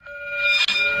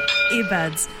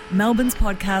Earbuds, Melbourne's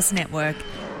podcast network.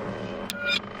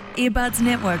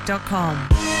 Earbudsnetwork.com.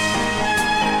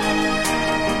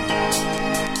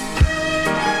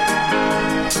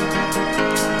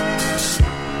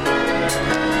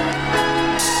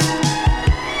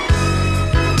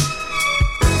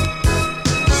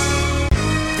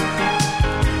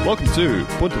 Welcome to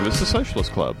Bunta Vista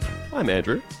Socialist Club. I'm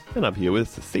Andrew, and I'm here with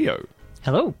Theo.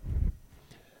 Hello.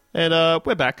 And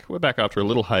we're back. We're back after a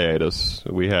little hiatus.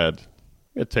 We had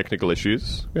technical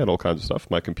issues. We had all kinds of stuff.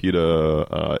 My computer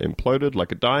imploded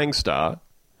like a dying star.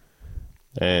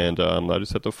 And I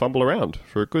just had to fumble around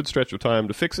for a good stretch of time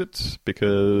to fix it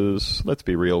because, let's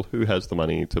be real, who has the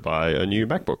money to buy a new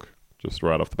MacBook? Just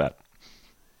right off the bat.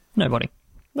 Nobody.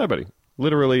 Nobody.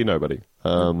 Literally nobody.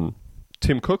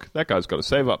 Tim Cook, that guy's got to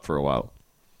save up for a while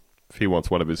if he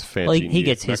wants one of his fancy he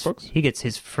gets MacBooks. He gets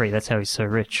his free. That's how he's so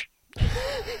rich.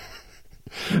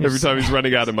 Every time he's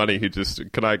running out of money, he just,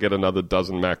 can I get another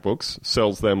dozen MacBooks?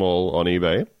 Sells them all on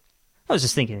eBay. I was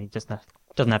just thinking, he just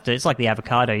doesn't have to. It's like the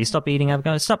avocado. You stop eating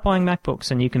avocado, stop buying MacBooks,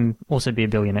 and you can also be a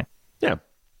billionaire. Yeah.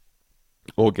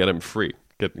 Or get them free.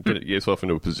 Get yourself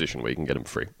into a position where you can get them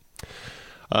free.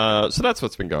 So that's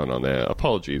what's been going on there.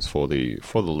 Apologies for the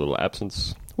little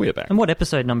absence. We are back. And what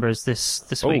episode number is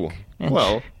this week?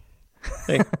 Well,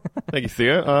 thank you,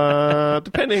 Theo.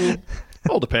 Depending,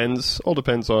 all depends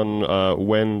on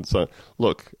when. So,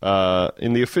 look,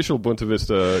 in the official Bunta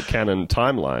Vista canon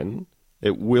timeline,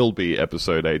 it will be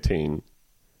episode 18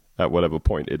 at whatever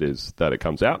point it is that it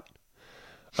comes out.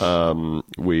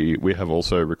 We have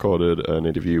also recorded an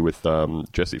interview with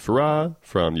Jesse Farrar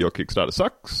from Your Kickstarter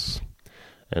Sucks,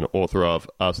 and author of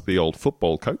Ask the Old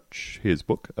Football Coach, his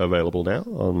book available now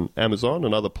on Amazon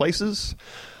and other places.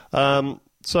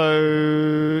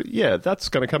 So, yeah, that's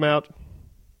going to come out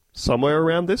somewhere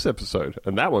around this episode.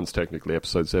 And that one's technically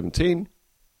episode 17.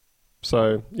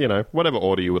 So, whatever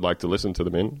order you would like to listen to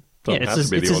them in. It's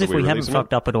as if we haven't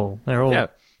fucked up at all. They're all,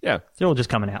 yeah. They're all just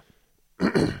coming out.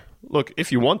 Look,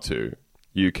 if you want to,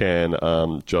 you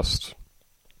can just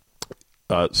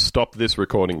stop this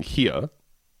recording here,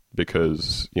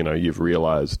 because, you've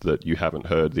realized that you haven't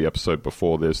heard the episode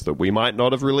before this that we might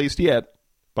not have released yet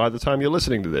by the time you're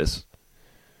listening to this.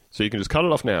 So you can just cut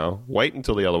it off now, wait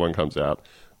until the other one comes out,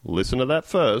 listen to that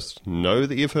first, know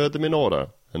that you've heard them in order,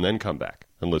 and then come back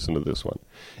and listen to this one.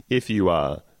 If you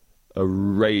are a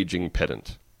raging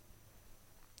pedant.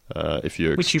 If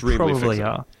you're Which you extremely probably fixated.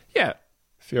 are. Yeah.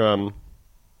 If you're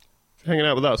hanging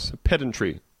out with us,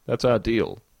 pedantry, that's our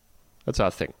deal. That's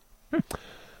our thing.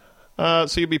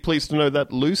 So you'll be pleased to know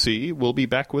that Lucy will be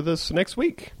back with us next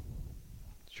week.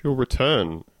 She'll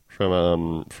return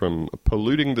from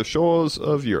polluting the shores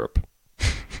of Europe.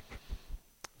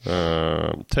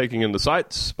 Taking in the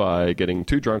sights by getting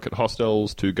too drunk at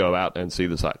hostels to go out and see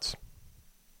the sights.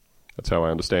 That's how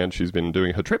I understand she's been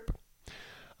doing her trip.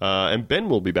 And Ben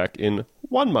will be back in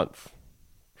 1 month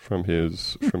from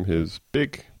his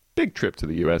big trip to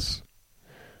the US.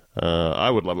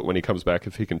 I would love it when he comes back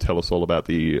if he can tell us all about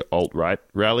the alt-right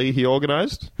rally he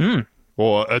organised.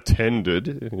 Or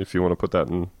attended, if you want to put that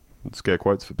in scare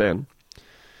quotes for Ben.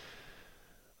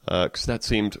 Because that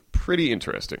seemed pretty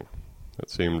interesting. That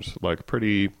seemed like a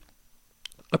pretty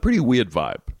weird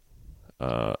vibe.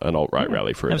 An alt-right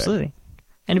rally for a Absolutely. day.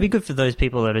 And it'd be good for those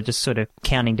people that are just sort of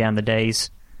counting down the days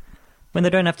when they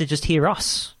don't have to just hear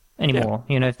us anymore.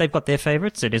 Yeah. If they've got their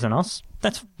favourites, it isn't us.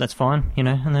 That's fine,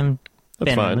 and then That's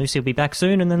Ben fine. and Lucy will be back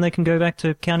soon, and then they can go back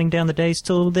to counting down the days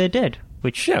till they're dead,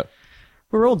 which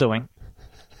we're all doing.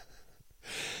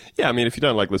 Yeah, I mean, if you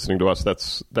don't like listening to us,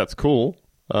 that's cool.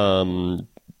 The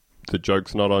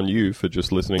joke's not on you for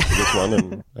just listening to this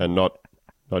one and not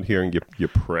hearing your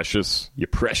precious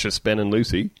Ben and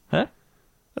Lucy. Huh?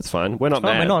 That's fine. We're not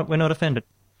mad. We're not offended.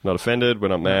 Not offended. We're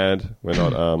not mad. We're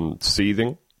not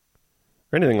seething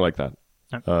or anything like that.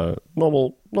 No.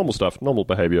 Normal stuff. Normal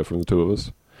behavior from the two of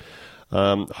us.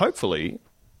 Hopefully,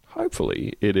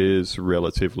 it is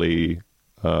relatively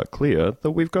clear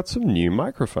that we've got some new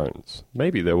microphones.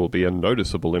 Maybe there will be a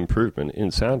noticeable improvement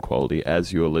in sound quality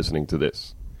as you are listening to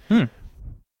this.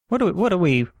 What are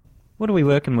we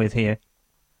working with here?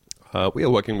 We are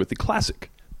working with the classic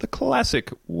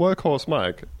workhorse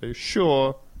mic, a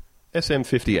Shure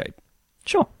SM58.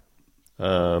 Sure.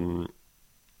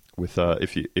 With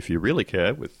if you really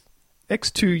care, with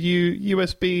X2U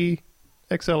USB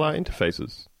XLR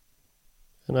interfaces.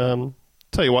 And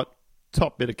tell you what,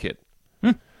 top bit of kit.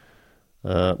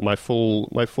 My full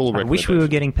I wish we were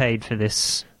getting paid for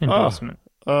this endorsement.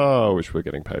 I wish we were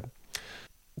getting paid.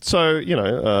 So,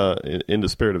 in the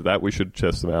spirit of that, we should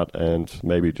test them out and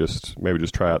maybe just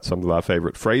try out some of our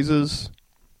favorite phrases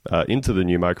into the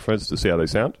new microphones to see how they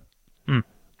sound.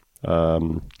 Let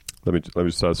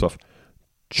me start this off.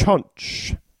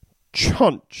 Chonch.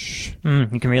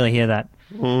 You can really hear that.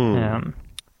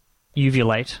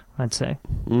 Uvulate, I'd say.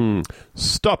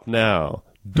 Stop now.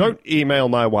 Don't email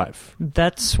my wife.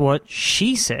 That's what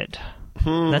she said.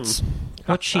 That's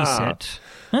what she said.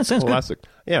 That sounds Classic.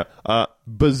 Yeah.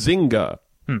 Bazinga.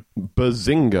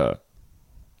 Bazinga.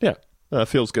 Yeah.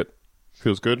 Feels good.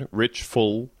 Feels good. Rich,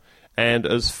 full, and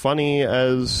as funny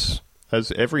as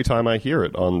every time I hear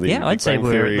it on the Yeah, I'd Big say Bang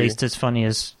we're Theory. at least as funny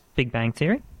as Big Bang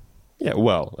Theory. Yeah,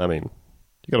 well, I mean,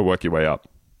 you got to work your way up.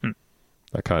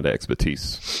 That kind of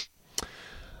expertise.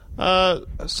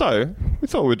 So, we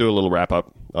thought we'd do a little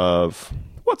wrap-up of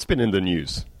what's been in the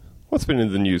news. What's been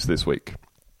in the news this week?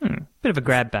 Bit of a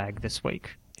grab bag this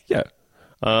week. Yeah.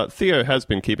 Theo has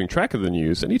been keeping track of the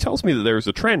news, and he tells me that there is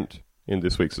a trend in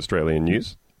this week's Australian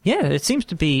news. Yeah, it seems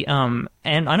to be, and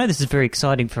I know this is very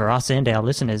exciting for us and our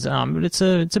listeners, but it's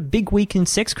a big week in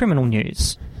sex criminal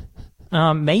news.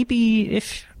 Maybe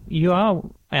if you are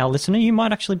our listener, you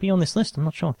might actually be on this list. I'm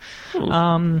not sure.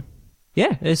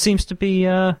 Yeah, it seems to be.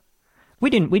 We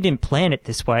didn't plan it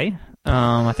this way.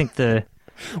 I think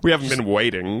We haven't been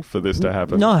waiting for this to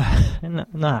happen. No.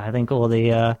 I think all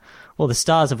the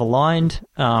stars have aligned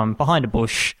behind a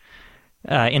bush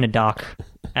in a dark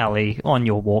alley on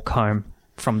your walk home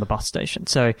from the bus station.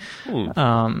 So,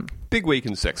 Big week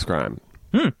in sex crime.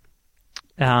 So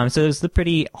there's the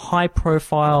pretty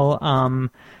high-profile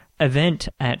event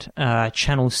at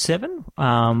Channel 7.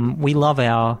 We love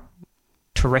our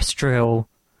terrestrial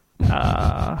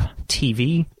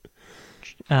TV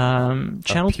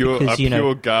channels because,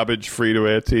 pure garbage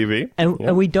free-to-air TV.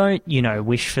 And we don't,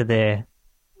 wish for their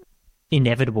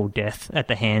inevitable death at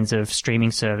the hands of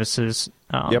streaming services.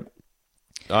 Yep.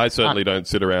 I certainly don't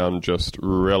sit around just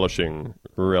relishing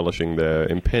their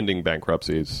impending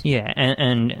bankruptcies. Yeah,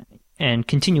 and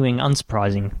continuing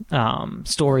unsurprising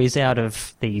stories out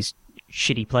of these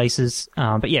shitty places.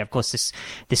 But yeah, of course,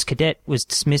 this cadet was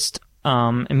dismissed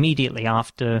immediately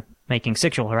after making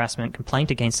sexual harassment complaint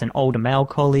against an older male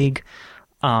colleague.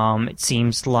 It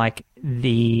seems like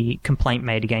the complaint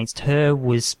made against her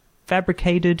was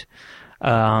fabricated.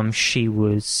 She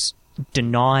was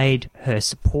denied her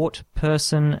support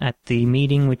person at the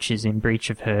meeting, which is in breach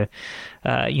of her,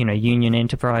 union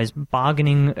enterprise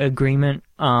bargaining agreement.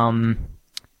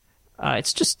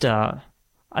 It's just, I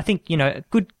think,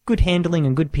 good handling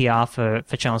and good PR for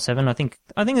Channel 7. I think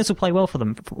this will play well for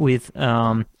them with,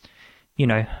 I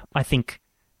think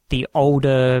the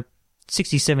older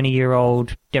 60,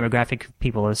 70-year-old demographic of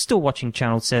people are still watching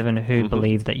Channel 7 who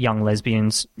believe that young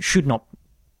lesbians should not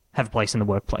have a place in the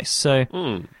workplace. So,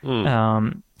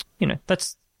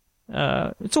 that's,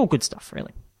 it's all good stuff,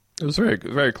 really. It was very,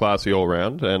 very classy all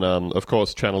round. And, of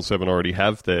course, Channel 7 already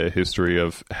have their history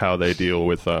of how they deal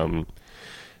with,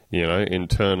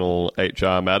 internal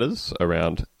HR matters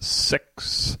around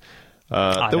sex.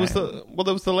 There was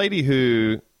the lady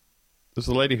who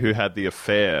had the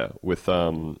affair with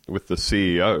the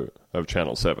CEO of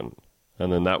Channel 7.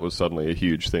 And then that was suddenly a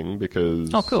huge thing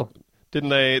because... Oh, cool. Didn't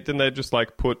they just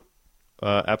put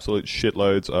absolute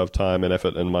shitloads of time and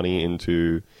effort and money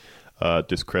into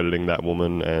discrediting that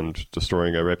woman and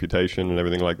destroying her reputation and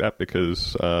everything like that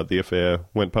because the affair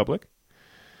went public?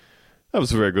 That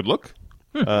was a very good look.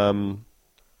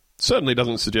 Certainly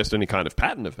doesn't suggest any kind of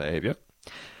pattern of behaviour.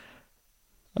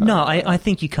 No, I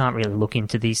think you can't really look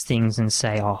into these things and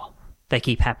say, oh, they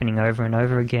keep happening over and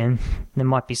over again. There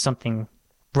might be something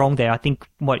wrong there. I think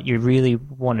what you really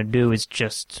want to do is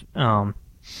just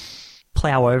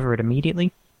plow over it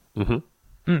immediately and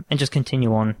just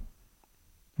continue on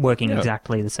working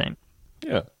exactly the same.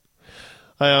 Yeah,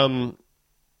 I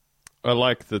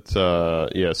like that.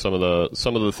 Some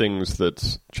of the things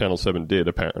that Channel 7 did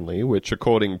apparently, which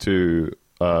according to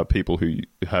people who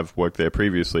have worked there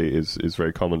previously is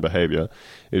very common behaviour,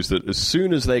 is that as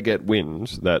soon as they get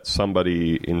wind that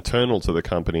somebody internal to the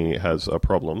company has a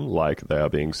problem, like they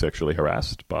are being sexually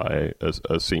harassed by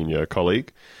a senior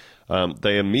colleague,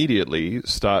 they immediately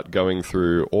start going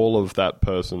through all of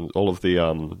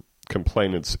the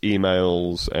complainants'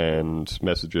 emails and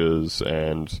messages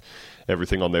and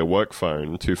everything on their work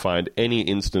phone to find any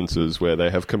instances where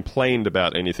they have complained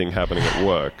about anything happening at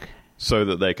work, so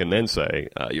that they can then say,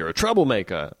 "You're a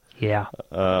troublemaker." Yeah.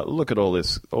 Look at all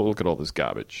this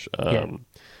garbage. And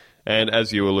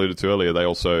as you alluded to earlier, they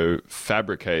also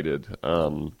fabricated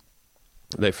a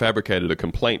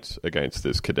complaint against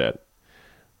this cadet.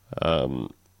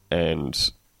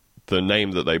 And the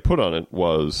name that they put on it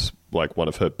was like one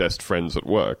of her best friends at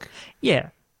work. Yeah.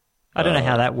 I don't know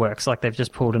how that works. Like they've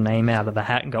just pulled a name out of the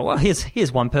hat and go, well,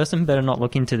 here's one person, better not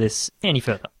look into this any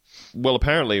further. Well,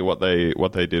 apparently what they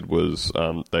did was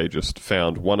they just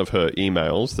found one of her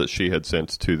emails that she had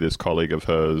sent to this colleague of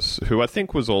hers, who I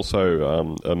think was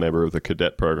also a member of the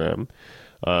cadet program,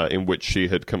 in which she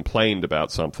had complained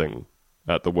about something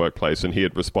at the workplace, and he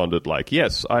had responded like,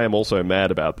 "Yes, I am also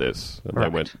mad about this." And they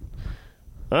went,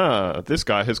 this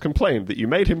guy has complained that you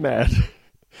made him mad.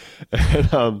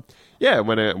 And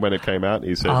when it came out,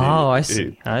 he said, I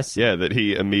see. Yeah, that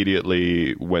he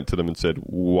immediately went to them and said,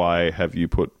 "Why have you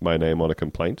put my name on a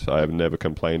complaint? I have never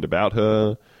complained about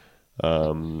her.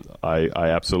 I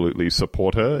absolutely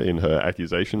support her in her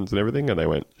accusations and everything." And they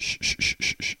went, "Shh, shh, shh,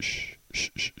 shh, shh, shh,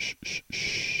 shh, shh, shh, shh,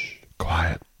 shh.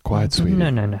 Quiet, sweetie."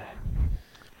 No.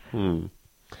 Yeah,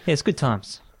 it's good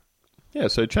times. Yeah,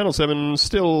 so Channel 7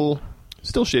 still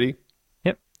shitty.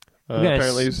 Yep.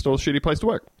 Apparently still a shitty place to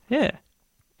work. Yeah.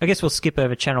 I guess we'll skip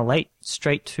over Channel 8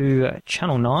 straight to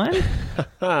Channel 9.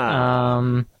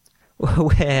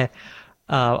 Where,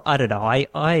 I don't know,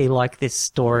 I like this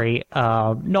story,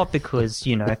 not because,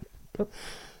 Not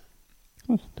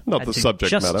the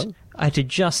subject matter. I had to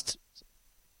just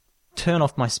turn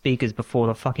off my speakers before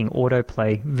the fucking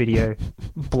autoplay video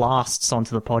blasts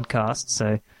onto the podcast,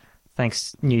 so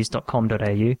thanks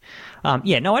news.com.au. I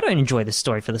don't enjoy this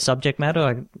story for the subject matter.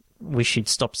 I wish you'd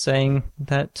stop saying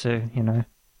that to,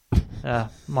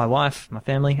 my wife, my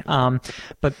family.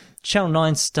 But Channel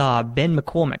 9 star Ben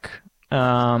McCormick,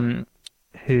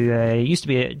 who used to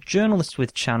be a journalist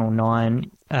with Channel 9,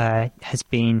 has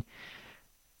been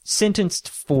sentenced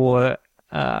for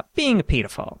being a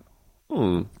paedophile.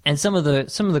 And some of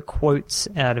the quotes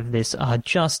out of this are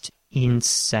just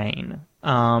insane.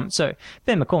 So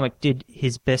Ben McCormick did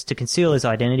his best to conceal his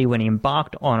identity when he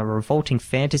embarked on a revolting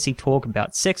fantasy talk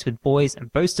about sex with boys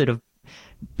and boasted of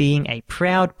being a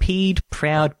proud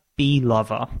bee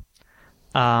lover.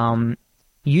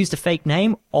 Used a fake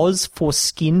name, Oz for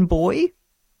Skin Boy.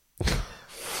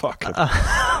 Fuck it.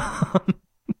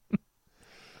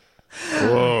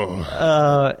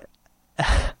 Whoa.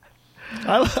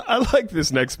 I like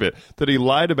this next bit, that he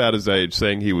lied about his age,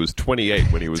 saying he was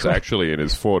 28 when he was actually in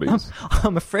his 40s.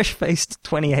 I'm a fresh-faced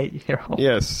 28-year-old.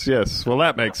 Yes. Well,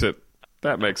 that makes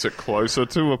it closer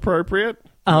to appropriate.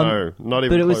 No, not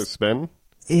even close, Ben.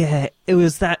 Yeah, it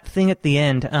was that thing at the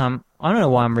end. I don't know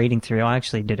why I'm reading through. I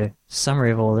actually did a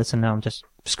summary of all this, and now I'm just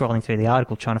scrolling through the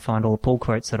article trying to find all the pull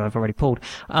quotes that I've already pulled.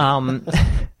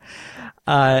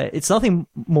 It's nothing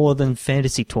more than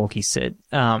fantasy talk, he said.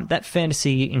 That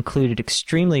fantasy included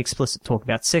extremely explicit talk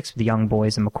about sex with young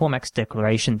boys and McCormack's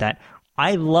declaration that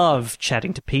I love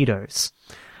chatting to pedos.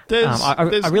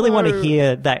 I really want to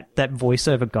hear that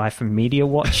voiceover guy from Media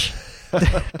Watch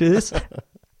do this.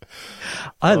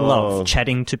 I love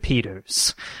chatting to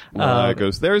pedos. It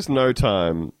goes, there is no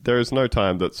time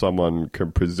that someone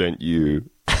can present you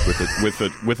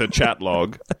with a chat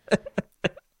log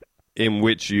in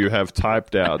which you have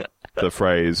typed out the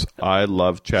phrase "I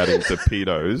love chatting to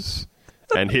pedos"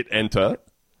 and hit enter.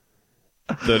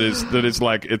 That is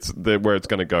like where it's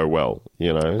going to go well,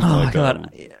 Oh my god!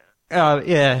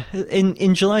 Yeah.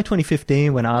 In July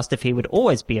 2015, when asked if he would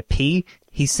always be a P,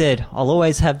 he said, "I'll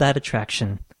always have that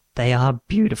attraction. They are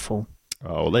beautiful."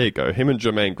 Oh, well, there you go. Him and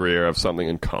Jermaine Greer have something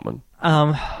in common.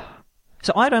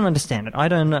 So I don't understand it. I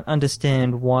don't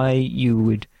understand why you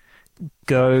would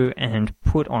go and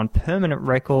put on permanent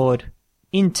record,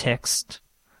 in text,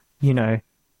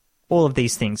 all of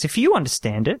these things. If you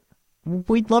understand it,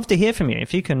 we'd love to hear from you.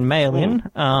 If you can mail in,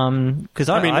 because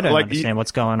I don't understand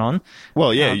what's going on.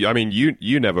 Well, yeah,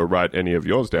 you never write any of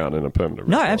yours down in a permanent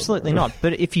record. No, absolutely not.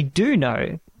 But if you do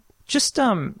know, just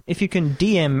if you can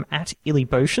DM at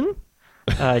Illybotion,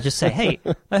 just say, hey,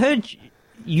 I heard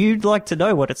you'd like to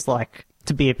know what it's like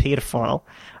to be a pedophile.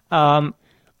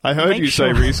 I heard you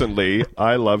say recently,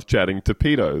 "I love chatting to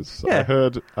pedos." Yeah.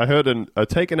 I heard a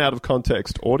taken out of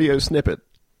context audio snippet.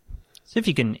 So if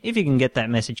you can get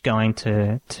that message going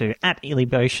to at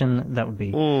Illybotion, that'd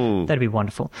be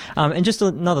wonderful. And just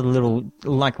another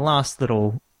last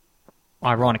little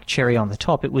ironic cherry on the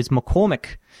top, it was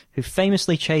McCormick who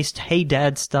famously chased Hey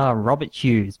Dad star Robert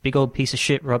Hughes, big old piece of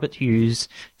shit Robert Hughes,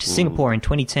 to Singapore in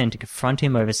 2010 to confront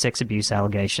him over sex abuse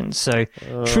allegations. So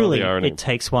truly, it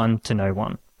takes one to know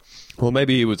one. Well,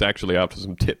 maybe he was actually after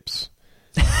some tips.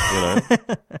 How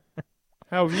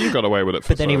have you got away with it for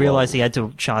But then he realised he had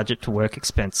to charge it to work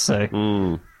expense, so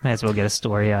may as well get a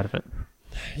story out of it.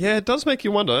 Yeah, it does make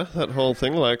you wonder, that whole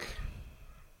thing.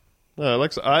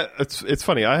 It's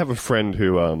funny. I have a friend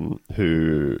who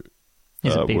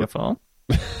is a paedophile.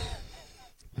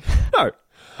 No.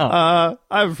 I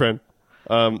have a friend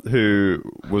who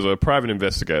was a private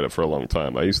investigator for a long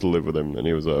time. I used to live with him, and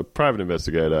he was a private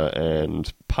investigator,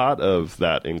 and part of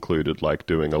that included like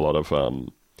doing a lot of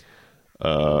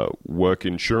work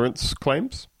insurance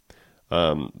claims.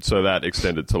 So that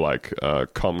extended to like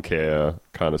Comcare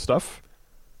kind of stuff,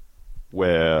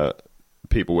 where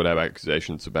people would have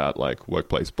accusations about like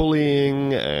workplace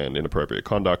bullying and inappropriate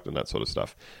conduct and that sort of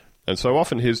stuff. And so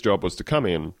often his job was to come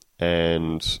in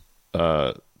and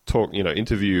talk,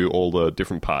 interview all the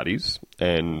different parties.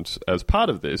 And as part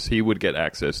of this, he would get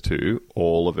access to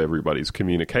all of everybody's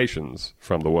communications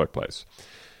from the workplace.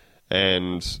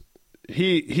 And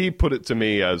he put it to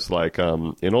me as like,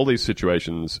 in all these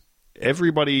situations,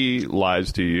 everybody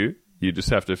lies to you. You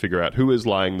just have to figure out who is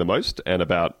lying the most and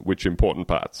about which important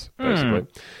parts, basically.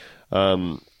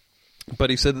 But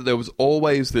he said that there was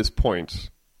always this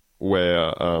point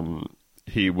where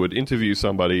he would interview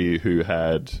somebody who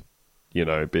had,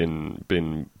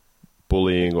 been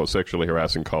bullying or sexually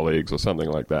harassing colleagues or something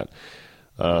like that,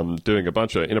 doing a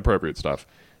bunch of inappropriate stuff.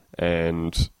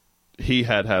 And he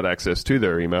had access to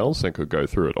their emails and could go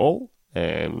through it all.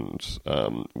 And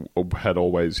had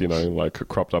always,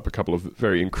 cropped up a couple of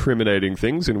very incriminating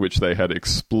things in which they had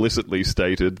explicitly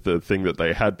stated the thing that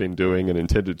they had been doing and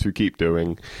intended to keep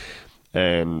doing.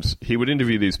 And he would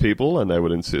interview these people, and they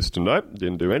would insist, nope,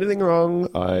 didn't do anything wrong.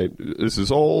 This is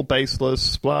all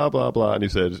baseless, blah, blah, blah. And he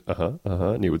said,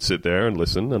 and he would sit there and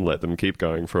listen and let them keep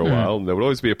going for a while. And there would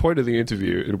always be a point of the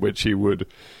interview in which he would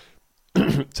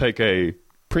take a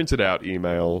printed out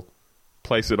email,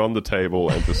 place it on the table,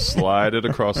 and just slide it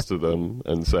across to them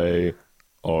and say,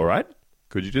 all right,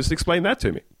 could you just explain that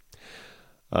to me?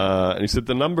 And he said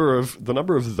the number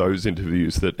of those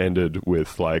interviews that ended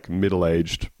with like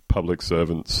middle-aged public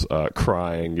servants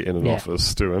crying in an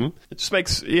office to him, it just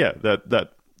makes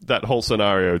that whole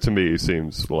scenario to me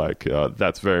seems like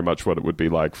that's very much what it would be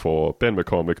like for Ben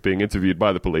McCormick being interviewed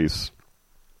by the police,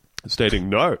 stating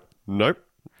nope,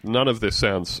 none of this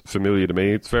sounds familiar to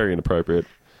me. It's very inappropriate.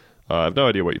 I have no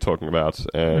idea what you're talking about.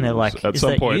 And they're like, is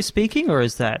that you speaking, or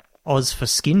is that Oz for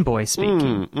Skin Boy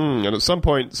speaking? And at some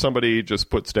point, somebody just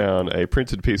puts down a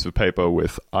printed piece of paper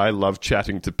with "I love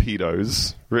chatting to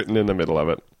pedos" written in the middle of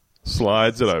it,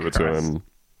 slides it over to him.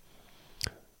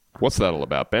 What's that all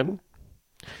about, Ben?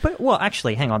 But, well,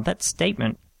 actually, hang on. That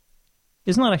statement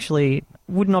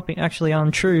would not be actually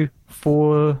untrue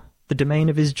for the domain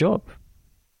of his job.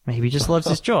 Maybe he just loves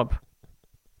his job.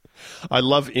 I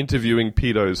love interviewing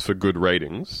pedos for good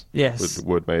ratings. Yes.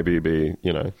 Would maybe be,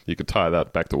 you could tie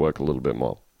that back to work a little bit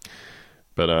more.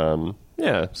 But,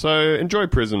 so enjoy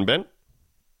prison, Ben.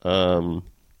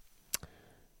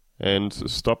 And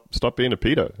stop being a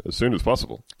pedo as soon as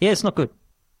possible. Yeah, it's not good.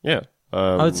 Yeah.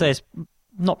 I would say it's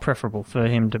not preferable for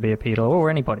him to be a pedo or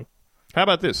anybody. How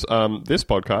about this? This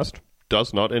podcast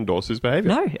does not endorse his behavior.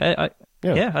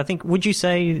 No. I think, would you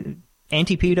say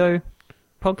anti-pedo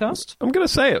podcast? I'm going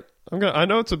to say it. I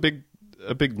know it's a big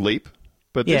leap,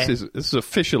 but this is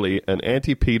officially an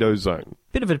anti-pedo zone.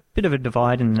 Bit of a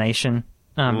divide in the nation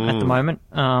at the moment.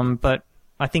 But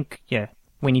I think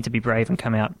we need to be brave and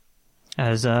come out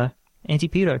as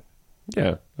anti-pedo.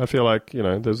 Yeah, I feel like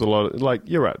there's a lot of,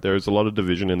 you're right. There is a lot of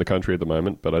division in the country at the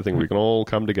moment, but I think we can all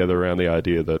come together around the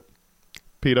idea that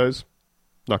pedos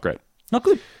not great, not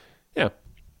good. Yeah.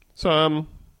 So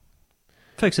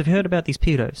folks, have you heard about these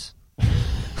pedos?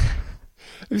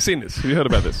 Have you seen this? Have you heard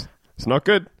about this? It's not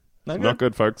good. Not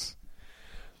good, folks.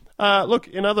 Look,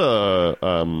 in other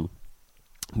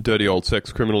dirty old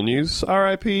sex criminal news,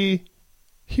 R.I.P.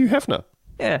 Hugh Hefner.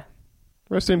 Yeah.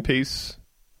 Rest in peace.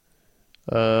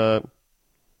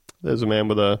 There's a man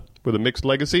with a mixed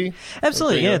legacy.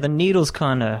 Absolutely, yeah. The needle's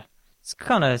kind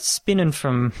of spinning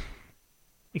from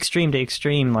extreme to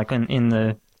extreme, like in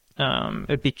the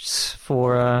bits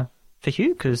for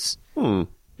Hugh, because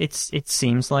it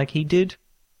seems like he did.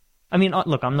 I mean,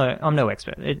 look, I'm no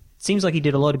expert. It seems like he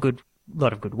did a lot of good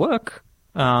work.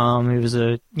 He was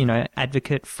a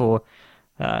advocate for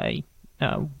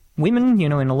women,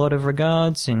 in a lot of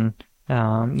regards, and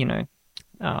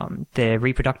their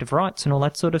reproductive rights and all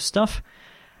that sort of stuff.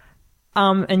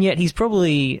 And yet he's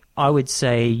probably, I would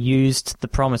say, used the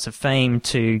promise of fame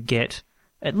to get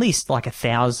at least like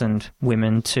 1,000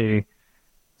 women to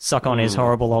suck on his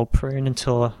horrible old prune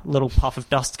until a little puff of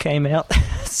dust came out.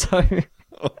 So who's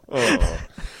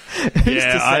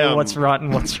to say what's right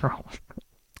and what's wrong?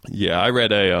 Yeah, I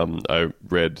read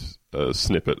a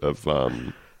snippet of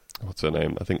what's her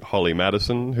name? I think Holly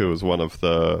Madison, who was one of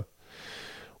the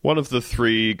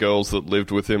 3 girls that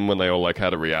lived with him when they all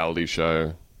had a reality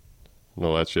show and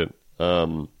all that shit.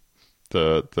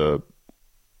 The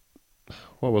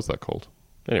what was that called?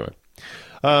 Anyway,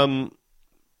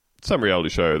 some reality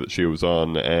show that she was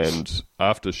on, and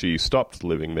after she stopped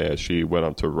living there, she went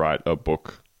on to write a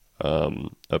book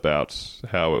about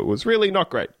how it was really not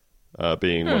great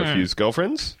being one of Hugh's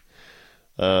girlfriends.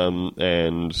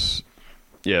 And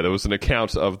yeah, there was an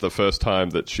account of the first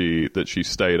time that she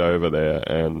stayed over there,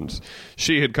 and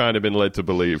she had kind of been led to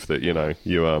believe that, you know,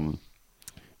 you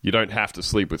don't have to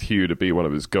sleep with Hugh to be one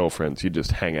of his girlfriends. You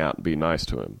just hang out and be nice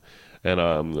to him.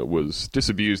 And was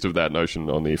disabused of that notion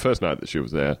on the first night that she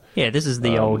was there. Yeah, this is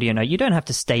the old, you know, you don't have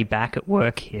to stay back at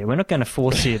work here. We're not going to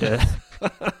force you to.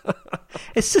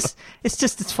 It's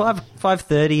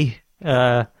 5:30.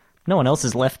 No one else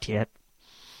has left yet.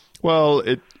 Well,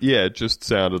 it just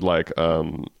sounded like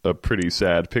a pretty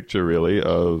sad picture, really,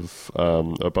 of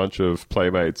a bunch of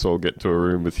playmates all get to a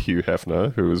room with Hugh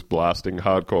Hefner, who is blasting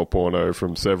hardcore porno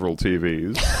from several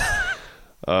TVs,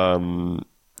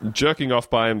 jerking off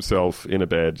by himself in a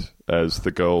bed as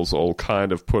the girls all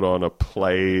kind of put on a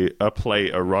play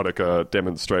erotica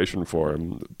demonstration for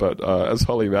him. But as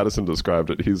Holly Madison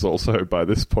described it, he's also, by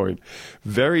this point,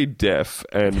 very deaf,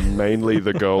 and mainly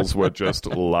the girls were just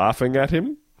laughing at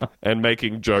him and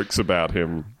making jokes about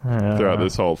him throughout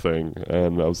this whole thing.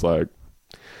 And I was like,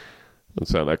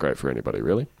 doesn't sound that great for anybody,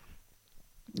 really.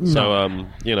 No. So,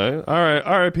 you know,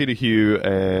 R.I.P. to Hugh,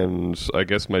 and I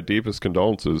guess my deepest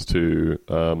condolences to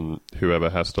whoever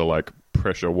has to, like,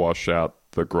 pressure wash out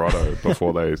the grotto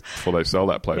before they sell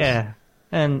that place. Yeah,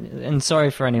 and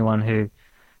sorry for anyone who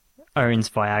owns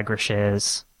Viagra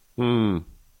shares. Yeah,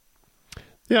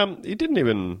 he didn't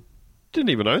even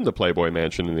own the Playboy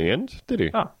Mansion in the end, did he?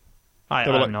 Oh, I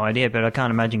have no idea, but I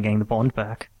can't imagine getting the bond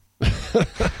back.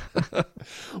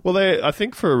 Well, I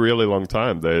think for a really long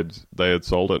time they had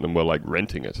sold it and were like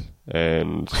renting it,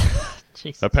 and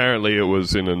apparently it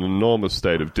was in an enormous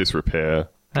state of disrepair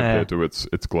compared to its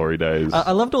glory days.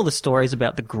 I loved all the stories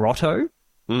about the grotto.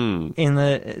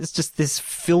 It's just this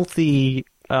filthy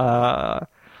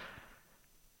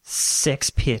sex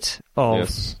pit of.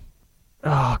 Yes.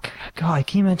 Oh God!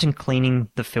 Can you imagine cleaning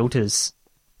the filters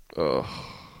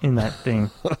in that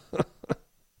thing?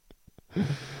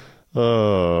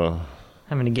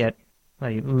 Having to get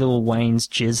like Lil Wayne's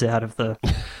jizz out of the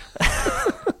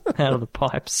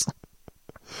pipes.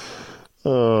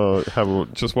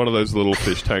 Have just one of those little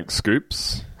fish tank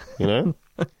scoops, you know?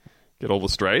 Get all the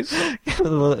strays.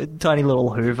 Tiny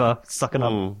little Hoover sucking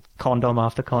up condom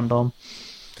after condom.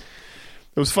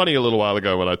 It was funny a little while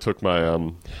ago when I took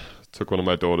my took one of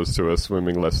my daughters to her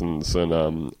swimming lessons, and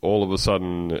all of a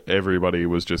sudden everybody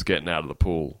was just getting out of the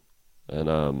pool,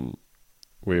 and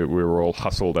we were all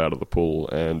hustled out of the pool,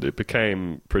 and it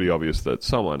became pretty obvious that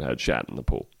someone had shat in the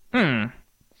pool.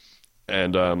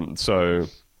 And so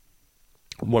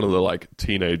one of the like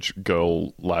teenage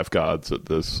girl lifeguards at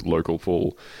this local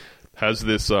pool has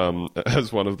this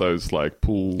has one of those like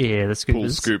pool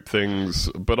scoop things,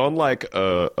 but on like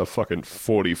a fucking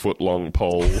 40-foot long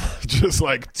pole, just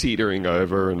like teetering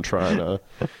over and trying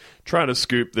to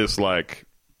scoop this like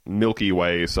Milky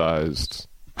Way sized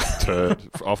turd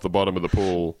off the bottom of the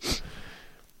pool.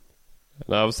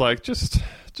 And I was like, just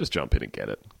jump in and get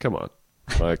it. Come on.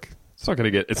 Like, it's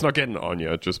not getting on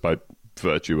you just by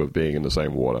virtue of being in the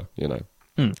same water, you know.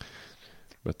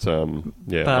 But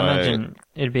yeah, but I imagine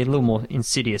it'd be a little more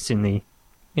insidious in the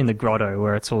grotto,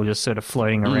 where it's all just sort of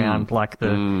floating around like the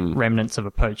remnants of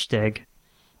a poached egg.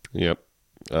 Yep.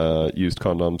 Used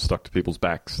condoms stuck to people's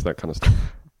backs, that kind of stuff.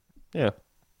 Yeah.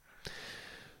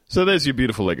 So there's your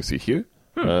beautiful legacy, Hugh.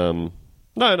 No,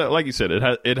 like you said,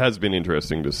 it has been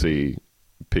interesting to see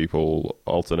people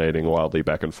alternating wildly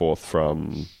back and forth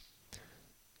from,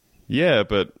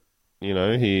 but you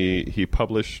know, he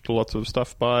published lots of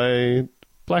stuff by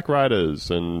black writers,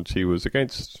 and he was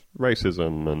against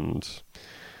racism and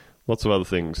lots of other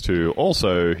things too.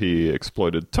 Also, he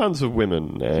exploited tons of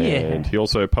women, and he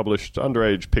also published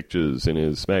underage pictures in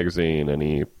his magazine, and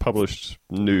he published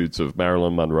nudes of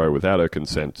Marilyn Monroe without her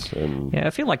consent. And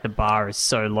I feel like the bar is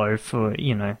so low for,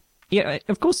 you know... Yeah,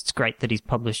 of course it's great that he's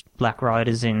published black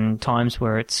writers in times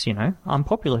where it's, you know,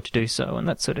 unpopular to do so and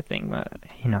that sort of thing. But,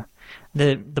 you know,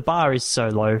 the bar is so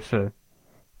low for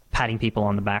patting people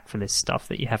on the back for this stuff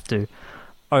that you have to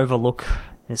overlook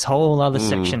this whole other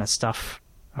section of stuff.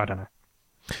 I don't know.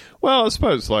 Well, I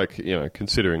suppose, like, you know,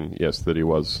 considering, yes, that he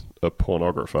was a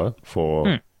pornographer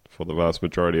for the vast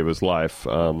majority of his life,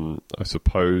 I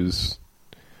suppose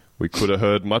we could have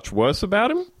heard much worse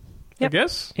about him, I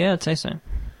guess. Yeah, I'd say so.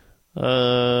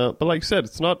 But like you said,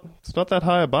 it's not that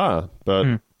high a bar.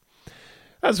 But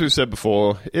as we've said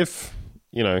before, if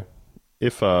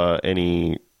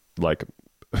any, like,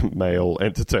 male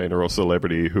entertainer or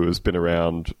celebrity who has been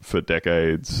around for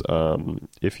decades,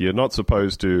 if you're not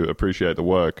supposed to appreciate the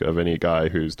work of any guy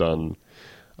who's done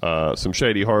some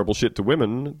shady, horrible shit to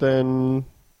women, then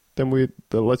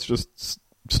let's just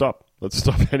stop. Let's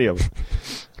stop any of it.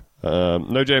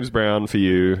 No James Brown for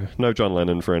you. No John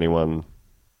Lennon for anyone.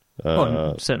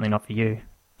 Well, certainly not for you,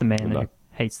 the man no. who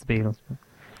hates the Beatles.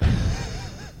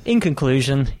 In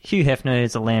conclusion, Hugh Hefner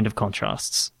is a land of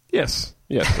contrasts. Yes,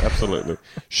 absolutely.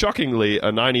 Shockingly,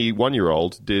 a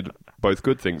 91-year-old did both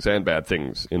good things and bad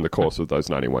things in the course of those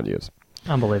 91 years.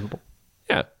 Unbelievable.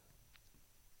 Yeah.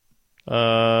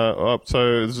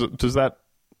 So does that...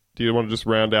 Do you want to just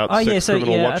round out Sex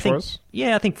Criminal Watch for us?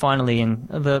 Yeah, I think finally in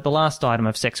the last item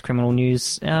of Sex Criminal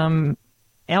news,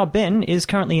 our Ben is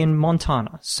currently in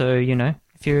Montana. So,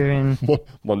 if you're in...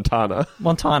 Montana.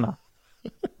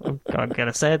 I've got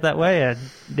to say it that way. And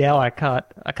now I can't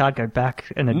go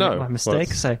back and admit my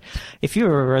mistake. So if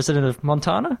you're a resident of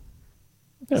Montana,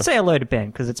 say hello to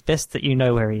Ben, because it's best that you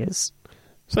know where he is.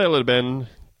 Say hello to Ben.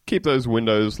 Keep those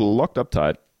windows locked up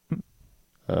tight.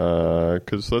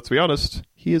 Because let's be honest,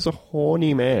 he is a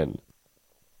horny man.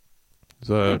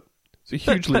 So it's a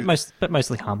hugely... But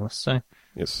mostly harmless, so...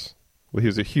 Yes. Well, he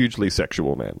was a hugely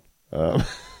sexual man.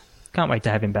 Can't wait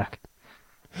to have him back.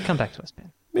 Come back to us,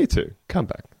 Ben. Me too. Come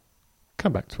back.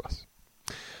 Come back to us.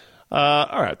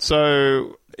 All right.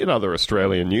 So, in other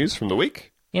Australian news from the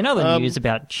week... In other news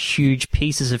about huge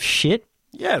pieces of shit...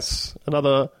 Yes.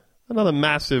 Another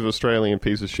massive Australian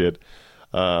piece of shit.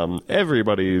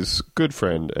 Everybody's good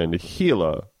friend and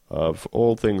healer of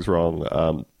all things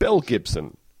wrong, Belle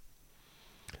Gibson.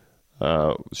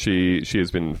 She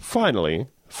has been finally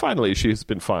she has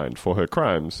been fined for her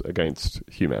crimes against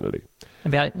humanity.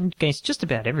 Against just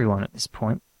about everyone at this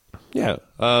point. Yeah.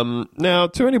 Now,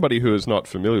 to anybody who is not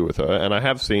familiar with her, and I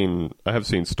have seen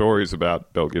stories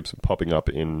about Belle Gibson popping up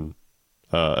in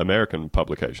American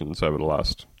publications over the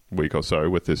last week or so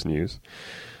with this news,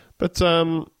 but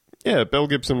yeah, Belle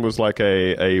Gibson was like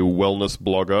a wellness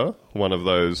blogger, one of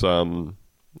those,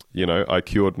 I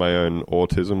cured my own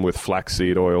autism with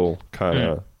flaxseed oil kind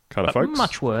of folks.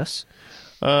 Much worse.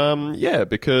 Yeah,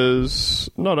 because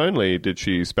not only did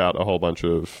she spout a whole bunch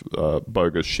of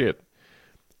bogus shit,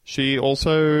 she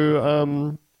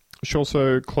also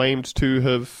claimed to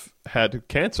have had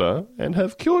cancer and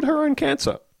have cured her own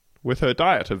cancer with her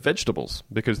diet of vegetables,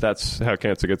 because that's how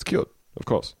cancer gets cured, of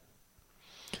course.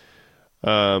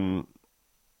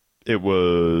 It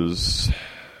was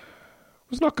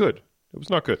not good. It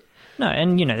was not good. No,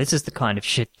 and this is the kind of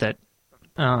shit that,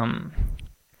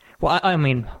 I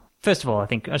mean, first of all, I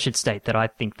think I should state that I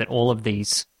think that all of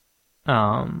these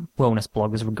wellness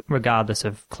bloggers, regardless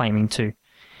of claiming to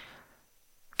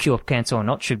cure cancer or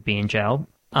not, should be in jail.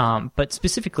 But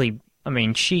specifically, I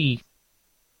mean, she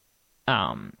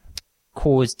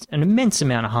caused an immense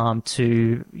amount of harm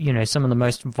to, some of the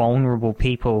most vulnerable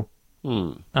people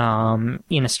in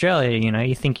Australia.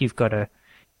 You think you've got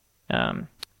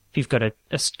if you've got a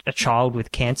child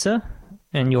with cancer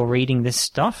and you're reading this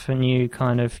stuff and you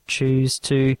kind of choose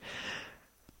to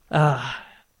go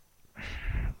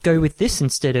with this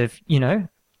instead of,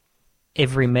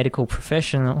 every medical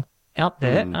professional out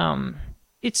there,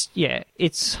 it's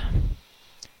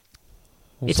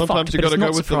sometimes fucked, you got to go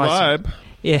with surprising. the vibe.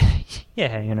 Yeah,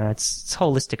 it's a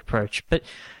holistic approach. But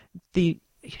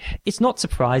it's not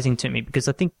surprising to me, because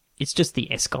I think it's just the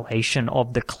escalation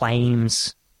of the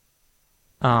claims,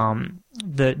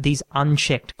 these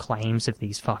unchecked claims of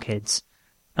these fuckheads.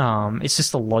 It's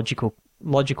just a logical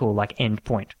like end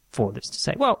point for this to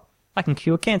say, well, I can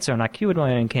cure cancer and I cured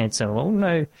my own cancer. Well,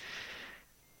 no,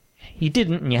 you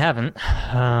didn't and you haven't.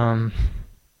 And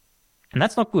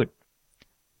that's not good.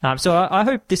 So I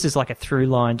hope this is like a through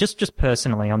line. Just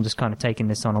personally, I'm just kind of taking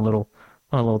this on a little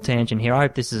tangent here. I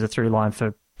hope this is a through line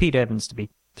for Pete Evans to be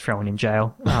thrown in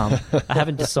jail. I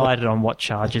haven't decided on what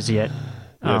charges yet.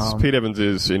 Yes, Pete Evans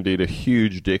is indeed a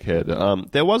huge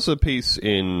dickhead. There was a piece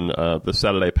in the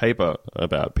Saturday paper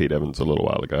about Pete Evans a little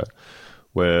while ago,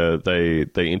 where they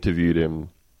interviewed him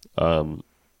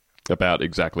about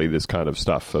exactly this kind of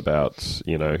stuff, about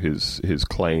his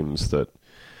claims that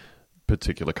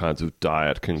particular kinds of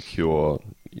diet can cure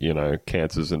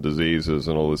cancers and diseases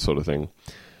and all this sort of thing.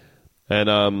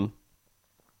 And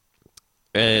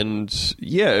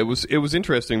yeah, it was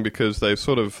interesting, because they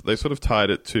sort of tied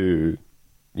it to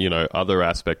other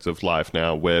aspects of life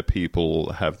now, where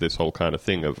people have this whole kind of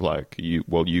thing of like,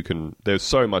 there's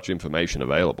so much information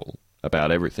available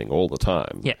about everything all the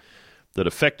time, that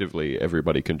effectively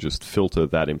everybody can just filter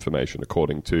that information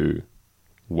according to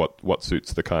what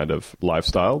suits the kind of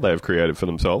lifestyle they've created for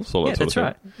themselves. All that sort of thing.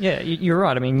 Right. Yeah, you're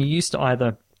right. I mean, you used to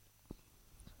either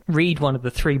read one of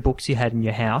the 3 books you had in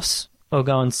your house, or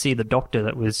go and see the doctor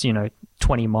that was,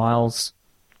 20 miles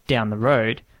down the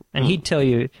road, and he'd tell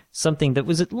you something that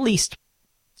was at least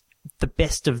the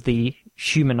best of the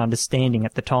human understanding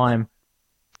at the time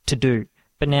to do.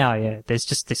 But now, there's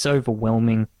just this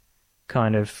overwhelming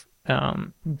kind of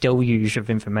deluge of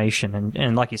information,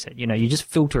 and like you said, you just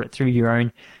filter it through your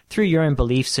own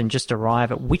beliefs and just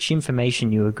arrive at which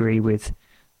information you agree with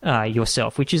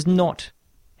yourself, which is not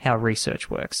how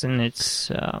research works. And it's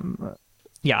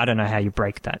I don't know how you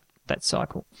break that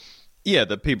cycle. Yeah,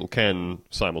 that people can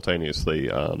simultaneously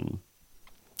find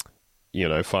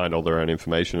all their own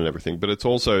information and everything, but it's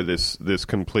also this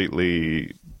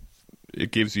completely,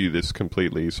 it gives you this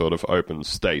completely sort of open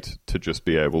state to just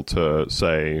be able to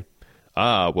say,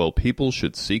 well, people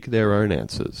should seek their own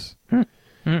answers.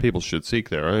 People should seek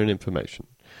their own information.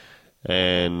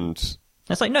 And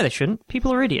it's like, no, they shouldn't.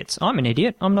 People are idiots. I'm an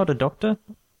idiot. I'm not a doctor.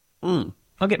 I'll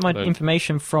get my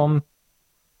information from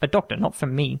a doctor, not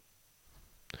from me.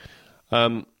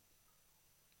 The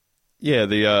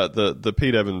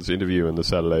Pete Evans interview in the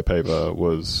Saturday paper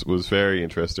was very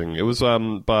interesting. It was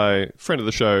by friend of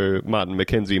the show, Martin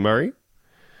Mackenzie Murray.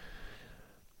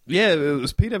 Yeah, it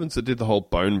was Pete Evans that did the whole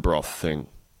bone broth thing.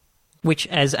 Which,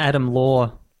 as Adam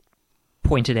Law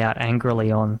pointed out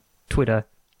angrily on Twitter,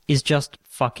 is just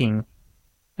fucking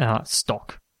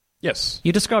stock. Yes.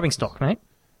 You're describing stock, mate.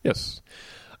 Yes.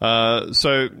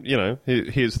 So,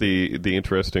 here's the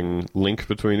interesting link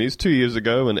between these. 2 years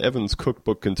ago, an Evans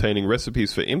cookbook containing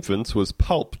recipes for infants was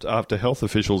pulped after health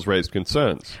officials raised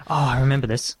concerns. Oh, I remember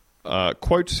this.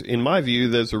 Quote, in my view,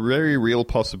 there's a very real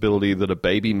possibility that a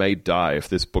baby may die if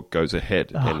this book goes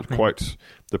ahead, end quote.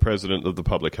 The president of the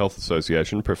Public Health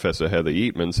Association, Professor Heather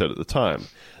Yeatman, said at the time.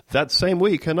 That same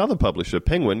week, another publisher,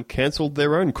 Penguin, cancelled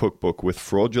their own cookbook with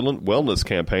fraudulent wellness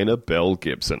campaigner Belle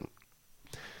Gibson.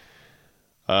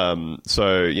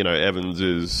 Evans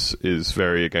is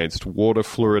very against water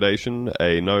fluoridation,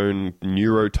 a known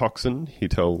neurotoxin, he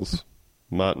tells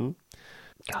Martin.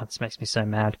 God, this makes me so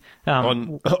mad.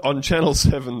 On Channel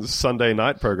 7's Sunday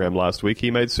night program last week, he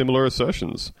made similar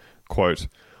assertions. Quote,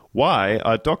 why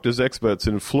are doctors experts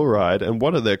in fluoride, and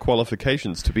what are their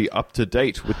qualifications to be up to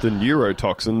date with the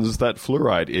neurotoxins that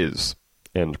fluoride is?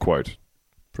 End quote.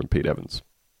 From Pete Evans.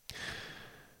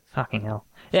 Fucking hell.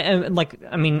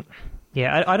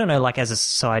 Yeah, I don't know, as a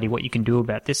society, what you can do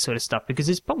about this sort of stuff, because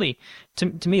it's probably, to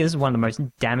me, this is one of the most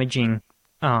damaging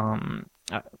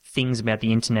things about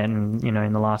the internet, and,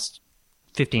 in the last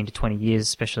 15 to 20 years,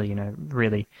 especially,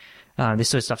 really, this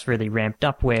sort of stuff's really ramped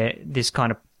up, where this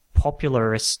kind of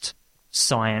popularist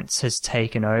science has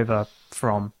taken over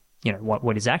from,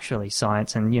 what is actually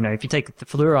science. And, if you take the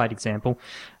fluoride example,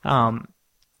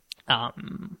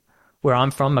 where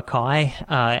I'm from, Mackay,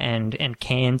 and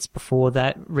Cairns before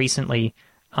that, recently,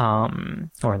 or in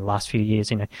the last few years,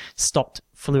 stopped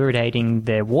fluoridating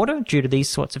their water due to these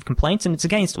sorts of complaints, and it's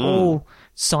against all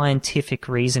scientific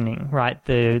reasoning, right?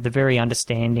 The very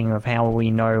understanding of how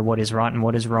we know what is right and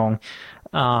what is wrong.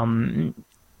 And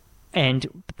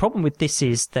the problem with this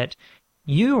is that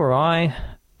you or I,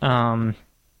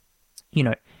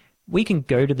 we can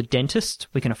go to the dentist,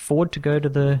 we can afford to go to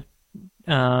the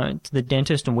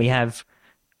dentist, and we have,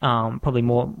 probably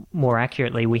more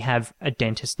accurately, we have a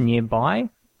dentist nearby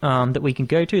that we can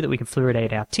go to, that we can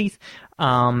fluoridate our teeth.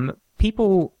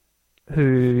 People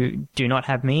who do not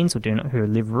have means, or who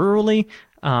live rurally,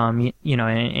 and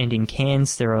in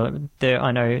Cairns,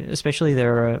 I know, especially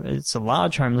it's a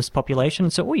large homeless population.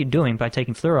 So all you're doing by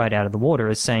taking fluoride out of the water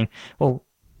is saying, well,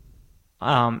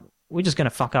 we're just going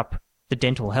to fuck up the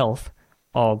dental health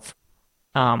of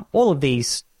all of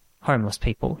these homeless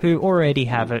people who already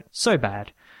have it so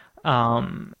bad.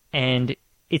 And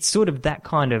it's sort of that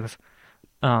kind of,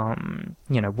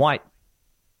 white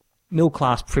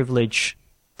middle-class privilege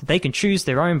that they can choose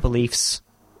their own beliefs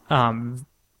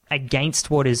against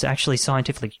what is actually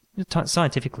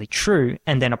scientifically true,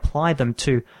 and then apply them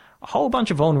to a whole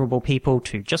bunch of vulnerable people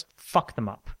to just fuck them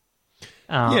up.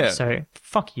 So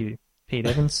fuck you, Pete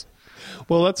Evans.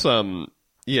 Well, that's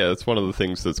that's one of the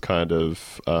things that's kind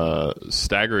of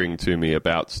staggering to me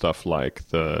about stuff like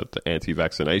the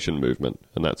anti-vaccination movement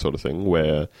and that sort of thing,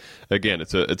 where, again,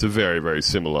 it's a very, very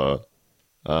similar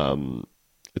vibe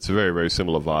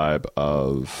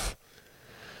of,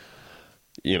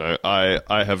 I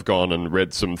have gone and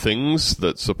read some things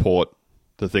that support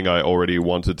the thing I already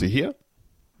wanted to hear,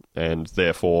 and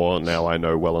therefore now I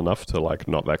know well enough to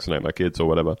not vaccinate my kids or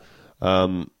whatever.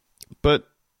 But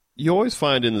you always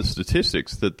find in the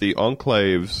statistics that the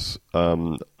enclaves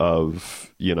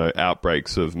of,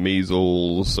 outbreaks of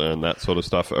measles and that sort of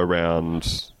stuff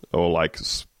around, or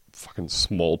fucking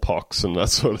smallpox and that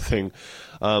sort of thing.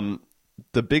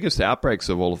 The biggest outbreaks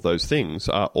of all of those things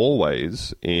are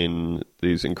always in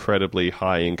these incredibly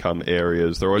high-income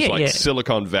areas. They're always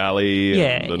Silicon Valley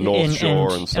and the North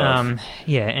Shore and stuff.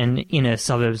 And inner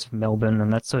suburbs of Melbourne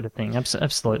and that sort of thing.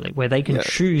 Absolutely, where they can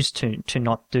choose to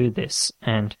not do this.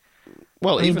 And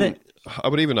well, I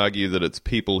would even argue that it's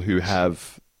people who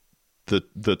have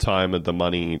the time and the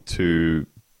money to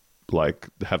like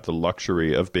have the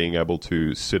luxury of being able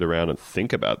to sit around and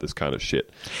think about this kind of shit.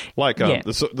 Like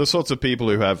the sorts of people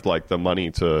who have like the money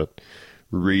to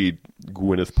read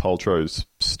Gwyneth Paltrow's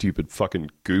stupid fucking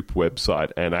Goop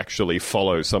website and actually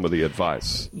follow some of the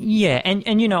advice. Yeah,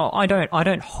 and you know, I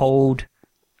don't hold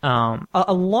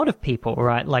a lot of people,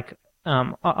 right? Like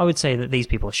I would say that these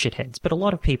people are shitheads, but a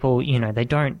lot of people, you know, they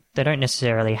don't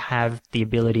necessarily have the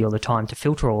ability or the time to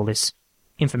filter all this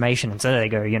information, and so they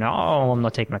go, you know, oh, I'm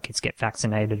not taking my kids to get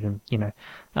vaccinated, and you know,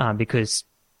 because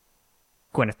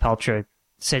Gwyneth Paltrow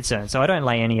said so. And so I don't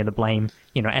lay any of the blame,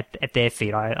 you know, at their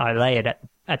feet. I lay it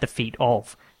at the feet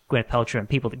of Gwyneth Paltrow and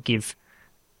people that give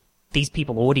these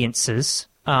people audiences.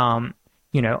 You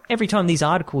know, every time these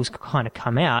articles kind of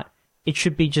come out, it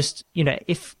should be just, you know,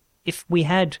 if we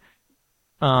had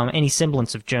any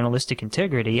semblance of journalistic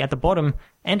integrity, at the bottom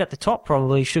and at the top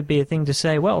probably should be a thing to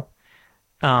say, well,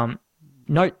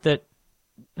 note that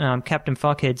Captain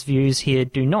Fuckhead's views here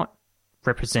do not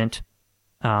represent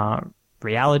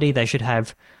reality. They should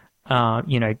have,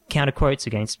 you know, counter quotes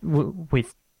against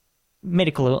with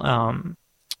medical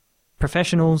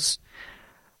professionals.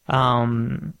 I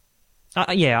mean,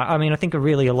 I think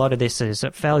really a lot of this is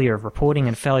a failure of reporting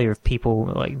and failure of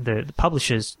people like the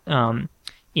publishers in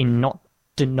not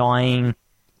denying.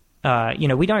 You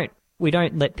know, we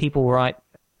don't let people write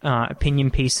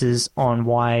opinion pieces on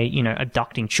why, you know,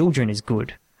 abducting children is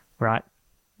good, right?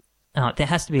 There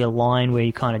has to be a line where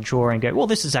you kind of draw and go, well,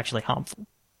 this is actually harmful.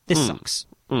 This sucks.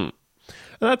 And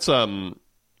that's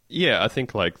I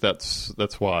think like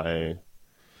that's why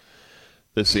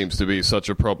there seems to be such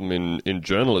a problem in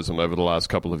journalism over the last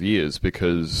couple of years,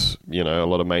 because, you know, a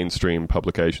lot of mainstream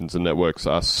publications and networks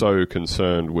are so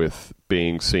concerned with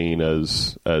being seen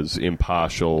as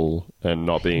impartial and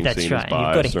not being seen as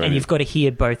biased. And you've got to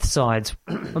hear both sides.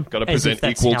 Got to present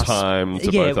equal time to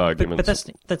both arguments.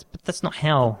 But that's not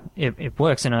how it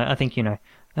works. And I think, you know,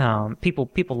 people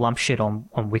lump shit on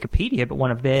Wikipedia, but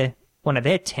one of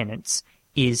their tenets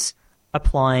is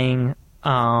applying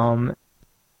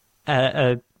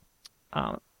a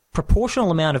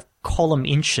proportional amount of column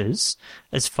inches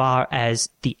as far as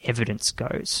the evidence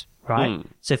goes, right?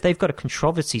 So if they've got a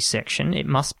controversy section, it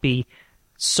must be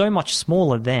so much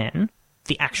smaller than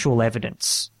the actual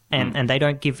evidence, and they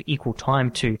don't give equal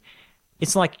time to.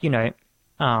 It's like, you know.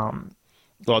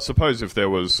 Well, I suppose if there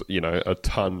was, you know,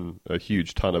 a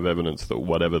huge ton of evidence that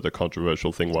whatever the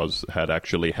controversial thing was had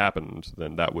actually happened,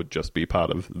 then that would just be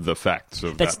part of the facts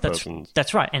of that person's...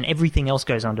 That's right, and everything else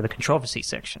goes under the controversy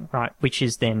section, right, which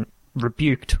is then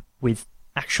rebuked with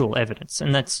actual evidence.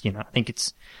 And that's, you know, I think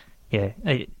it's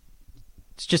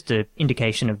just an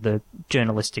indication of the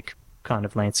journalistic kind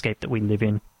of landscape that we live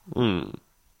in.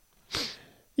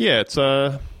 Yeah, it's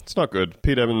not good.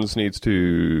 Pete Evans needs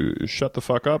to shut the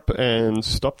fuck up and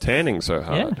stop tanning so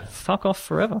hard. Yeah, fuck off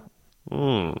forever.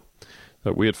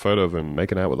 That weird photo of him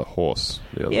making out with a horse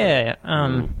the other day.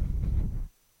 I'm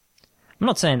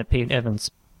not saying that Pete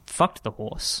Evans fucked the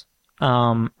horse.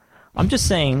 I'm just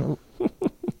saying,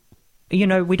 you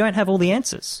know, we don't have all the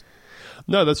answers.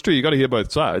 No, that's true. You got to hear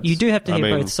both sides. You do have to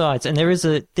hear both sides, and there is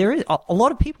a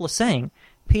lot of people are saying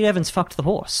Pete Evans fucked the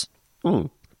horse.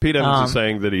 Pete Evans is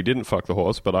saying that he didn't fuck the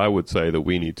horse, but I would say that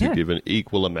we need to give an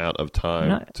equal amount of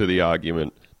time to the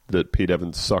argument that Pete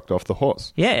Evans sucked off the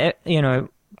horse. Yeah, you know,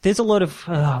 there's a lot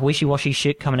of wishy-washy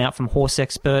shit coming out from horse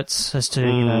experts as to,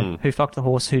 you know, who fucked the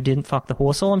horse, who didn't fuck the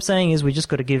horse. All I'm saying is we just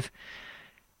got to give,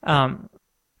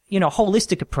 you know, a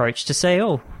holistic approach to say,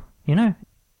 oh, you know,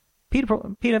 Pete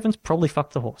Evans probably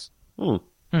fucked the horse.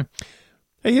 Hey,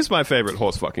 here's my favorite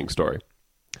horse fucking story.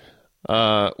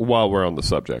 While we're on the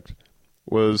subject.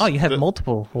 You have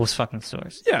multiple horse fucking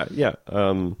stories. Yeah.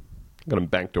 Got them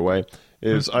banked away.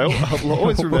 I'll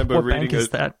always remember what reading bank is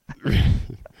that?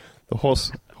 The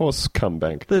horse cum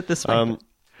bank. This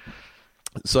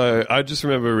So I just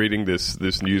remember reading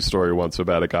this news story once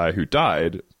about a guy who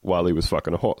died while he was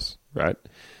fucking a horse, right?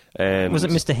 And was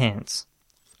it Mr. Hands?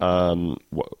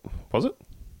 What was it?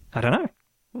 I don't know.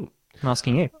 I'm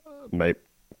asking you. Maybe.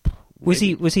 Was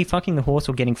he fucking the horse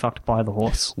or getting fucked by the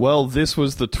horse? Well, this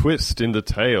was the twist in the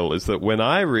tale, is that when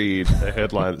I read a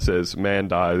headline that says "Man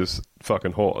dies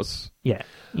fucking horse," yeah,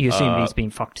 you assume he's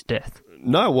been fucked to death.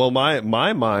 No, well,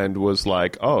 my mind was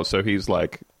like, oh, so he's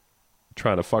like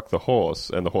trying to fuck the horse,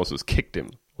 and the horse has kicked him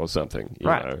or something, you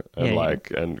Right. know, and Yeah,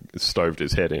 and stoved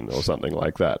his head in or something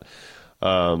like that.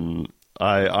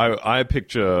 I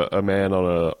picture a man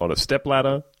on a step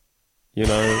ladder, you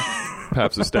know,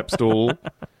 perhaps a step stool,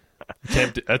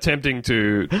 attempting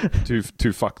to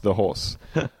fuck the horse.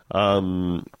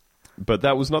 But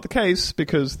that was not the case,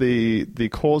 because the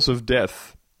cause of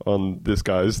death on this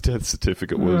guy's death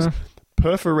certificate was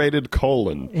perforated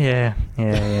colon. Yeah.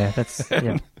 That's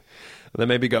yeah. And they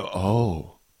made me go,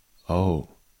 oh,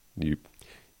 you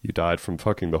died from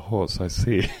fucking the horse. I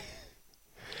see.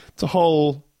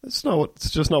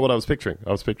 It's just not what I was picturing.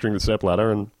 I was picturing the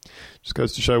stepladder, and just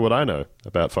goes to show what I know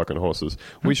about fucking horses.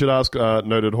 We should ask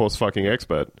noted horse fucking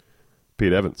expert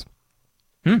Pete Evans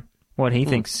What he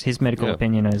thinks his medical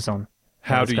opinion is on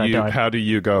how this guy died. do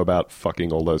you go about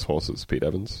fucking all those horses, Pete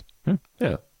Evans?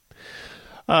 Yeah.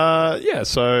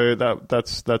 So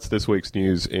that's this week's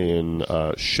news in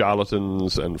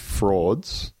charlatans and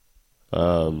frauds.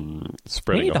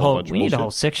 Spreading a whole bunch of we need a bullshit.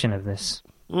 whole section of this.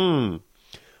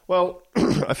 Well,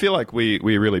 I feel like we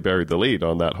really buried the lead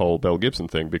on that whole Belle Gibson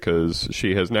thing, because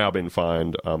she has now been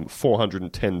fined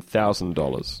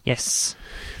 $410,000 Yes.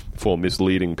 for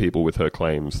misleading people with her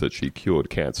claims that she cured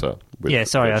cancer with Yeah,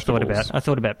 sorry, vegetables. I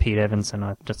thought about Pete Evans, and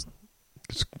I just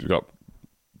Just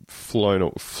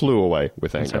flew away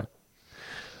with anger.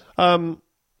 So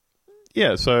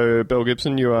Belle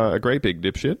Gibson, you are a great big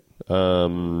dipshit. I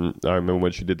remember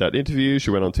when she did that interview,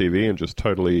 she went on TV and just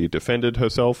totally defended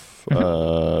herself.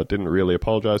 Didn't really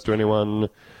apologize to anyone.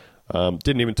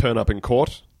 Didn't even turn up in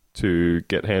court to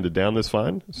get handed down this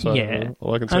fine. So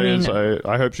all I can say is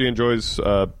I hope she enjoys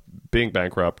being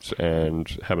bankrupt and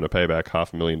having to pay back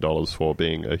 $500,000 for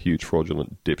being a huge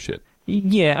fraudulent dipshit.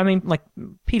 Yeah, I mean, like,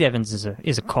 Pete Evans is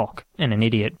a cock and an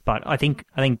idiot, but I think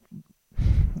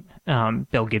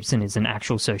Belle Gibson is an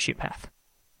actual sociopath.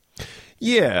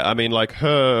 Yeah, I mean, like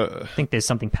her. I think there's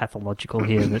something pathological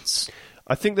here that's.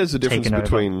 I think there's a difference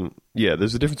between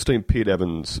there's a difference between Pete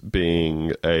Evans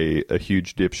being a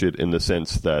huge dipshit in the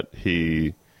sense that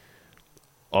he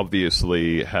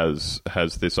obviously has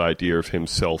this idea of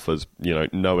himself as, you know,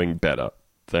 knowing better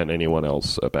than anyone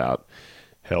else about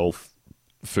health,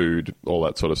 food, all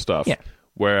that sort of stuff. Yeah.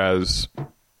 Whereas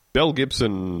Belle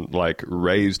Gibson, like,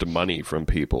 raised money from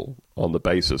people on the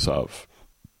basis of,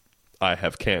 I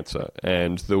have cancer.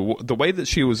 And the way that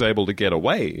she was able to get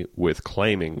away with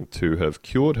claiming to have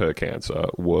cured her cancer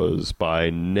was by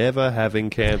never having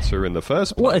cancer in the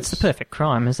first place. Well, it's the perfect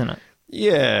crime, isn't it?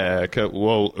 Yeah.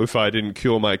 Well, if I didn't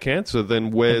cure my cancer,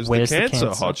 then where's the cancer,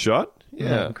 hotshot?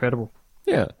 Yeah. Incredible.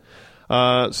 Yeah.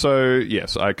 So,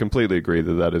 yes, I completely agree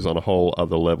that is on a whole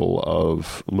other level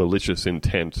of malicious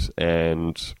intent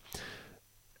and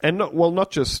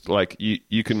not just like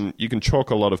you can chalk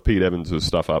a lot of Pete Evans'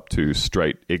 stuff up to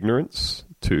straight ignorance,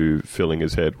 to filling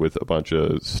his head with a bunch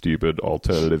of stupid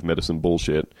alternative medicine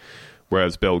bullshit,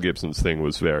 whereas Belle Gibson's thing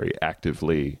was very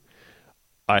actively,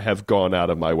 I have gone out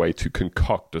of my way to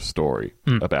concoct a story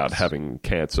about having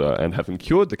cancer and having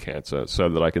cured the cancer so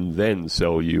that I can then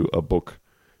sell you a book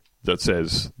that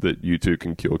says that you too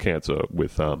can cure cancer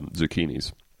with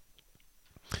zucchinis.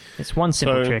 It's one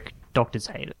simple trick. Doctors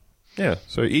hate it. Yeah,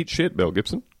 so eat shit, Belle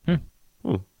Gibson. We've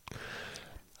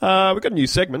got a new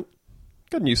segment.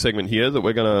 Got a new segment here that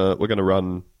we're gonna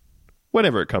run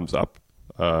whenever it comes up,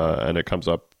 and it comes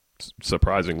up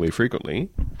surprisingly frequently.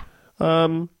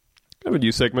 I have a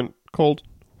new segment called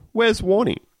 "Where's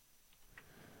Warnie?"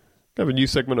 I have a new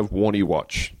segment of Warnie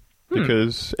Watch,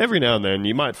 because every now and then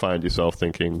you might find yourself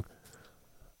thinking,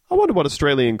 "I wonder what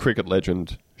Australian cricket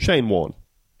legend Shane Warne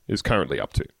is currently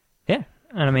up to." Yeah,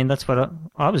 and I mean, that's what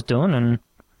I was doing, and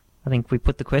I think we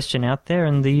put the question out there,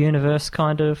 and the universe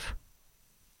kind of...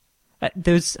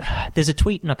 There's a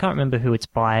tweet, and I can't remember who it's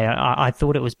by. I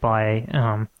thought it was by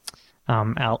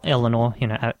Eleanor,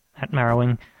 at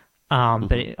Marrowing,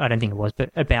 but I don't think it was,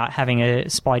 but about having a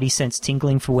spidey sense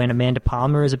tingling for when Amanda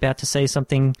Palmer is about to say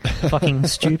something fucking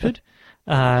stupid.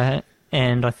 And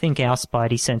I think our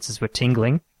spidey senses were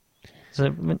tingling.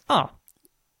 So,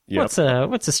 Yep.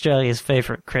 What's Australia's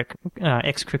favourite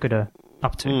ex-cricketer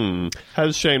up to?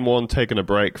 Has Shane Warne taken a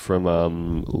break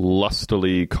from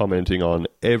lustily commenting on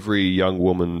every young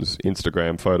woman's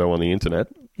Instagram photo on the internet?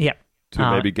 Yeah.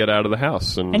 To maybe get out of the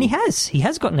house? And he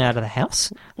has gotten out of the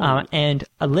house. And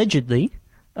allegedly,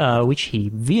 which he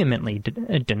vehemently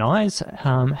denies,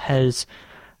 has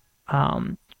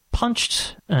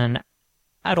punched an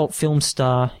adult film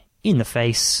star in the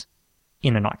face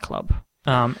in a nightclub.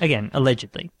 Again,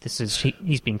 allegedly.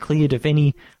 He's been cleared of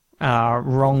any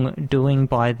wrongdoing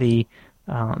by the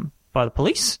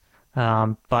police,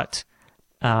 but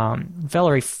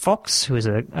Valerie Fox, who is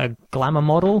a glamour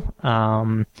model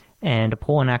and a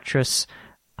porn actress,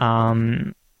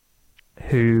 who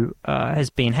has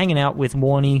been hanging out with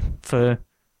Warney for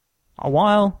a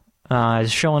while,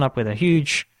 is showing up with a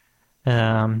huge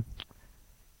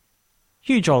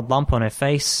old lump on her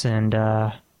face, and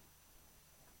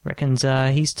reckons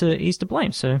he's to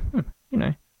blame. So,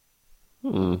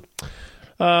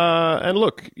 And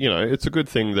look, it's a good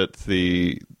thing that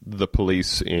the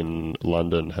police in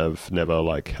London have never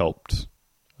like helped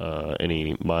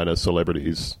any minor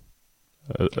celebrities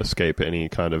escape any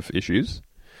kind of issues.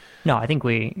 No, I think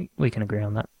we can agree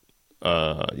on that.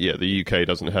 The UK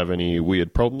doesn't have any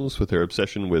weird problems with their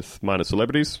obsession with minor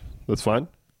celebrities. That's fine.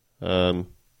 I'll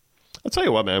tell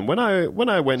you what, man. When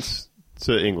I went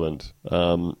to England,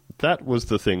 that was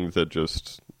the thing that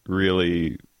just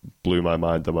really blew my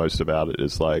mind the most about it.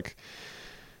 Is like,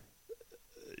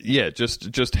 yeah,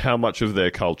 just how much of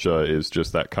their culture is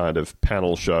just that kind of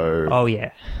panel show. Oh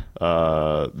yeah.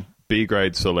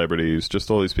 B-grade celebrities, just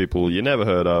all these people you never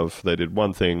heard of. They did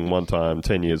one thing one time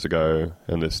 10 years ago,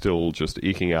 and they're still just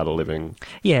eking out a living.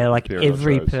 Yeah, like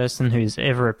every person who's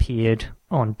ever appeared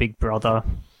on Big Brother.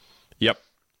 Yep.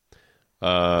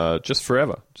 Just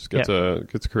forever. Just gets a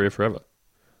career forever.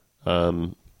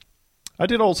 I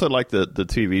did also like the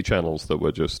TV channels that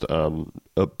were just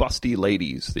busty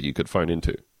ladies that you could phone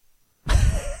into.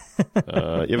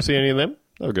 You ever see any of them?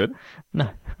 They were good. No,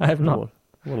 I have not.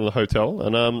 One in the hotel.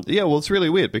 And it's really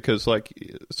weird because,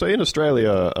 so in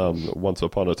Australia, once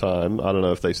upon a time, I don't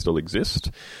know if they still exist,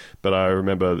 but I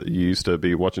remember you used to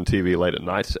be watching TV late at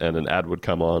night and an ad would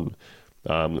come on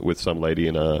with some lady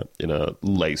in a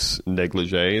lace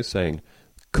negligee saying,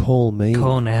 "Call me.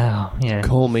 Call now." Yeah.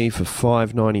 Call me for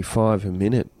 $5.95 a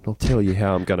minute. I'll tell you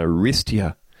how I'm going to wrist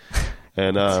you.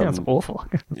 And sounds awful.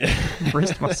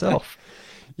 Wrist myself.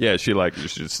 Yeah, she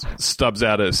just stubs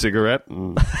out a cigarette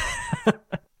and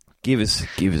give us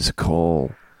a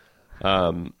call.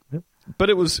 But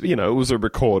it was a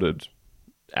recorded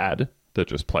ad that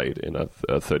just played in a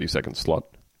 30-second slot.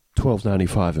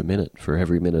 $12.95 a minute for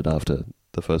every minute after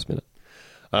the first minute.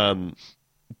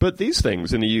 But these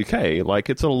things in the UK,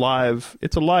 it's a live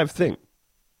thing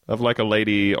of like a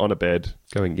lady on a bed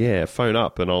going, "Yeah, phone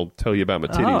up and I'll tell you about my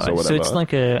titties," or whatever. So it's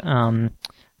like a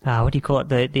what do you call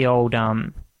it? The old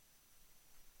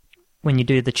when you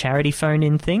do the charity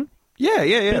phone-in thing.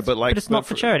 Yeah. But it's not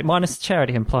for charity. Minus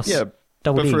charity and plus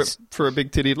double Ds. For a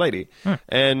big-tittied lady.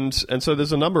 And so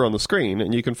there's a number on the screen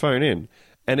and you can phone in.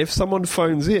 And if someone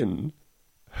phones in,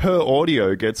 her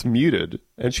audio gets muted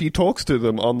and she talks to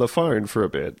them on the phone for a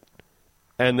bit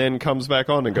and then comes back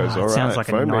on and goes, "All right, sounds like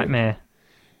a nightmare."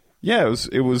 Yeah,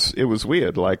 it was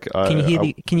weird. Like, can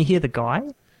you hear the guy?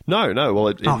 No. Well,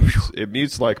 it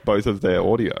mutes like both of their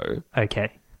audio.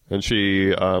 Okay. And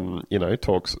she,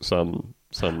 talks some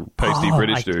pasty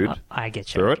British dude. I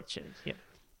get you. Through it. Yeah.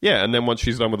 Yeah, and then once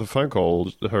she's done with the phone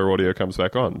call, her audio comes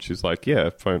back on. She's like, "Yeah,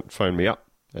 phone me up."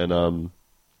 And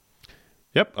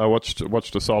I watched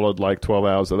a solid 12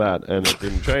 hours of that, and it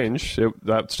didn't change.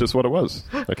 That's just what it was.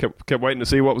 I kept waiting to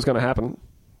see what was going to happen,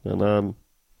 and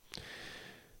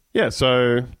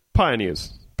so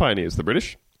pioneers, the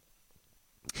British.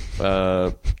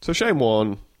 So Shane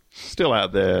Warne still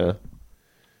out there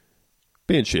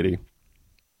being shitty.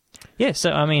 Yeah,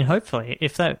 so I mean, hopefully,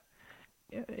 if the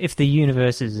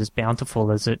universe is as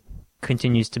bountiful as it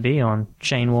continues to be on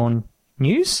Shane Warne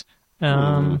News,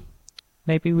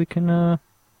 maybe we can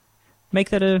make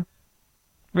that a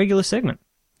regular segment.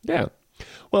 Yeah.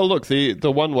 Well, look, the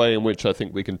one way in which I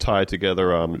think we can tie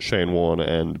together Shane Warne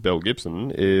and Belle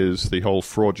Gibson is the whole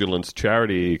fraudulent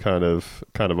charity kind of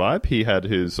vibe.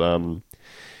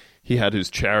 He had his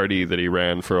charity that he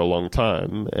ran for a long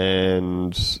time,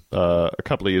 and a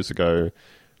couple of years ago,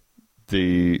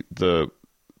 the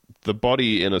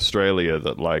body in Australia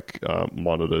that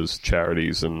monitors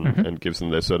charities and gives them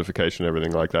their certification and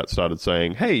everything like that started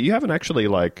saying, "Hey, you haven't actually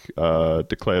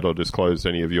declared or disclosed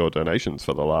any of your donations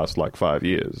for the last 5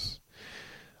 years.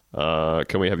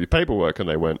 Can we have your paperwork?" And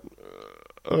they went,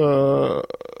 no.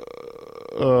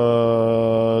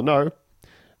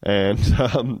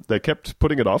 And they kept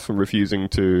putting it off and refusing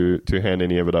to hand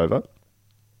any of it over.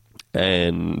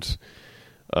 And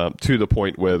to the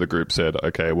point where the group said,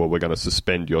 "Okay, well, we're going to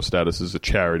suspend your status as a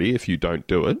charity if you don't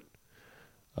do it.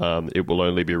 It will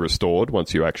only be restored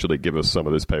once you actually give us some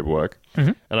of this paperwork."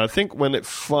 Mm-hmm. And I think when it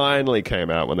finally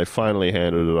came out, when they finally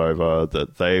handed it over,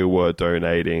 that they were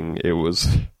donating, it was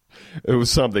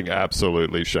something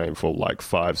absolutely shameful,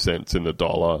 5 cents in the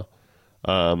dollar.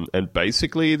 And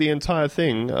basically the entire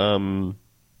thing, the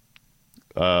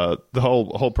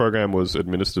whole program was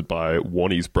administered by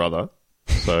Warney's brother.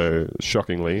 So,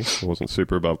 shockingly, I wasn't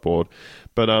super above board.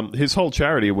 But his whole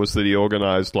charity was that he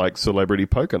organized, like, celebrity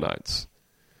poker nights.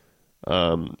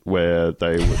 Where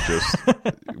they would just...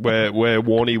 where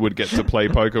Warnie would get to play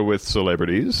poker with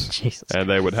celebrities. Jesus and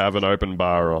they would have an open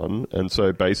bar on. And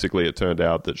so, basically, it turned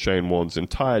out that Shane Warne's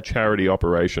entire charity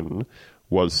operation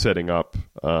was setting up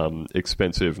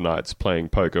expensive nights playing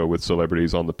poker with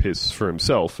celebrities on the piss for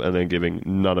himself and then giving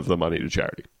none of the money to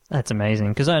charity. That's amazing,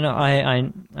 because I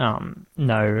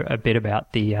know a bit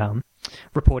about the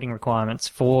reporting requirements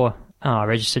for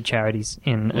registered charities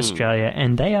in Australia,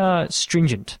 and they are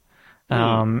stringent.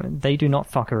 They do not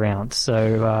fuck around.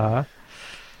 So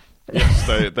yes,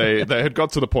 they had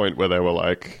got to the point where they were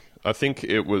like, I think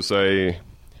it was the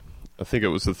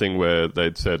thing where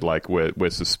they'd said, like, we're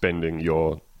suspending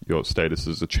your status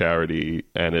as a charity,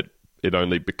 and it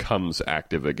only becomes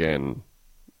active again.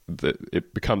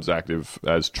 It becomes active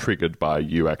as triggered by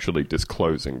you actually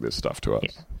disclosing this stuff to us.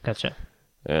 yeah, gotcha.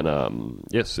 And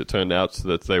yes, it turned out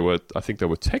that I think they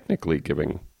were technically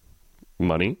giving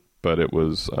money, but it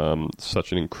was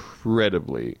such an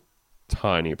incredibly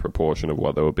tiny proportion of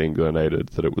what they were being donated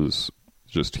that it was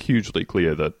just hugely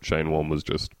clear that Shane Warne was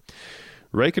just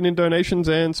raking in donations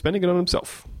and spending it on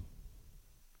himself.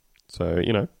 So,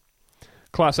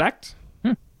 class act.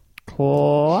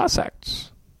 Class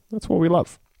act. That's what we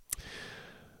love.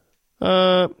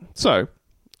 So,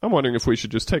 I'm wondering if we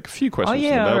should just take a few questions from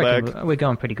the I mailbag. reckon we're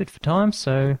going pretty good for time,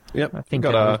 so Yep. I think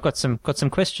we've got some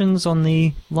questions on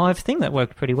the live thing that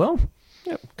worked pretty well.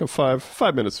 Yep. Got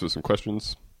 5 minutes for some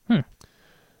questions.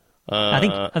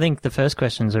 I think the first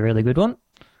question's a really good one.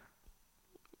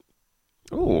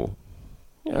 Oh,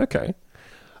 yeah, okay.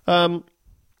 Friend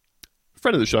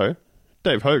of the show,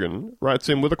 Dave Hogan, writes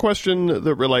in with a question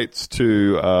that relates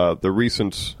to the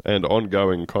recent and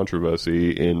ongoing controversy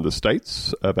in the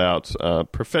States about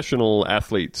professional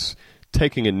athletes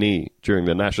taking a knee during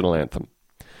the national anthem,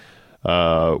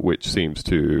 which seems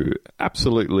to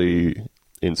absolutely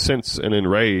incense and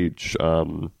enrage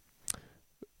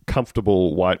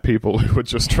comfortable white people who are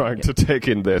just trying to take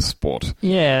in their sport.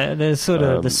 Yeah, there's sort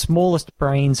of the smallest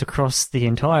brains across the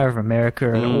entire of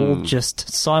America and all just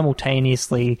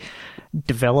simultaneously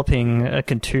developing a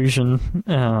contusion.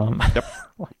 Yep.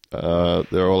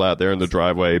 They're all out there in the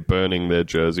driveway burning their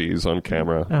jerseys on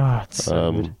camera. Oh, it's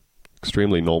so good.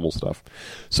 Extremely normal stuff.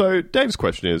 So Dave's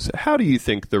question is, how do you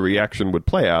think the reaction would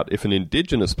play out if an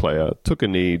Indigenous player took a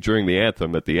knee during the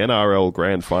anthem at the NRL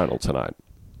Grand Final tonight?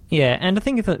 Yeah, and I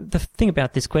think the thing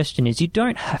about this question is you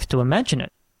don't have to imagine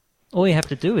it. All you have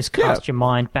to do is cast your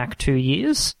mind back 2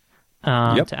 years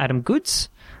to Adam Goodes.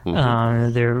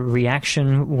 The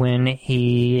reaction when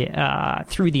he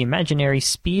threw the imaginary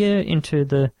spear into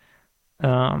the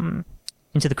crowd.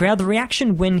 The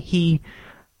reaction when he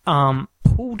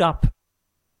pulled up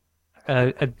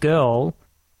a girl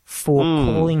for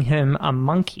calling him a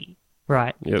monkey.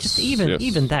 Right. Yes. Just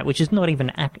even that, which is not even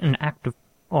an act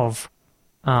of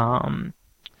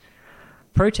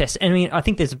protest. And I mean, I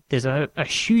think there's a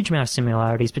huge amount of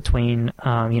similarities between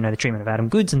the treatment of Adam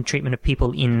Goodes and the treatment of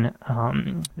people in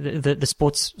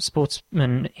the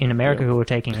sportsmen in America who are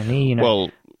taking a knee.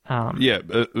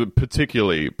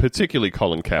 Particularly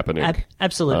Colin Kaepernick.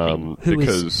 Absolutely, who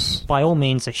is by all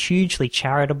means a hugely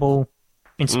charitable,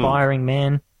 inspiring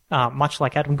man. Much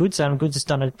like Adam Goodes. Adam Goodes has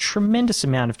done a tremendous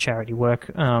amount of charity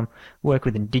work, work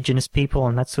with Indigenous people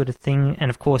and that sort of thing. And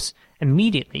of course,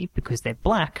 immediately, because they're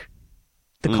black,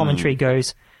 the commentary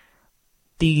goes,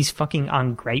 these fucking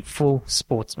ungrateful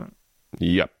sportsmen.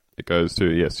 Yep. It goes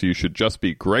to, yes, you should just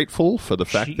be grateful for the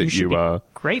fact that you are...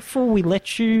 grateful we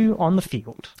let you on the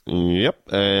field.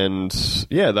 Yep. And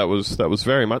yeah, that was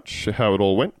very much how it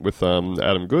all went with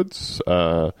Adam Goodes.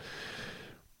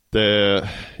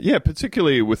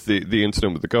 Particularly with the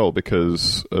incident with the goal,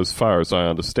 because as far as I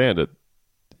understand it,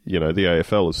 the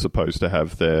AFL is supposed to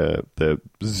have their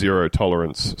zero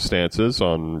tolerance stances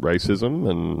on racism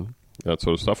and that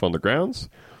sort of stuff on the grounds.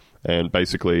 And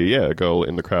basically, a girl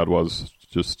in the crowd was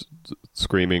just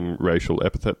screaming racial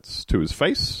epithets to his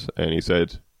face, and he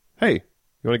said, "Hey,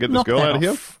 you want to get this Knock girl that out of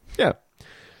here?" off. Yeah.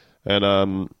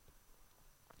 And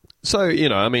so,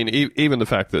 I mean, even the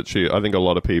fact that I think a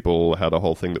lot of people had a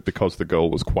whole thing that because the girl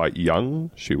was quite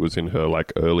young, she was in her,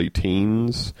 like, early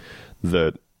teens,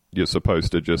 that you're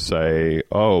supposed to just say,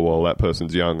 oh, well, that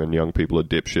person's young and young people are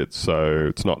dipshits, so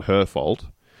it's not her fault.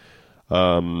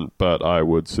 But I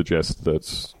would suggest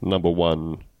that, number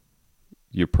one,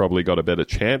 you've probably got a better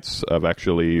chance of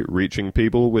actually reaching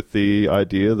people with the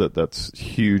idea that that's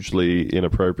hugely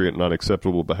inappropriate and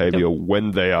unacceptable behavior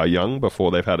when they are young,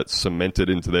 before they've had it cemented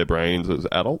into their brains as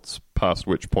adults, past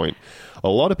which point a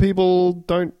lot of people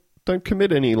don't don't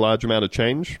commit any large amount of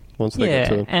change once they get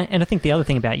to... and I think the other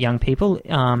thing about young people,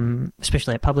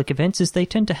 especially at public events, is they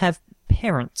tend to have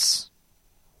parents.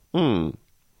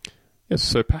 Yes,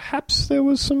 so perhaps there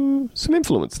was some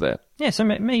influence there. Yeah, so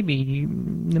maybe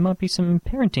there might be some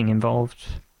parenting involved.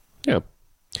 Yeah.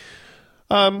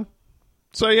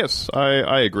 So yes,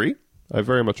 I agree. I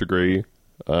very much agree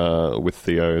with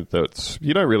Theo that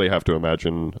you don't really have to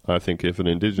imagine, I think, if an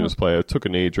Indigenous player took a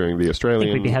knee during the I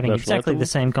Australian think we'd be having national exactly anthem. the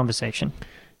same conversation.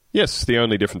 Yes, the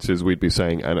only difference is we'd be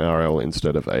saying NRL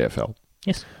instead of AFL.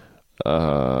 Yes.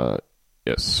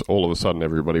 Yes, all of a sudden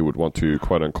everybody would want to,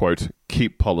 quote-unquote,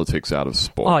 keep politics out of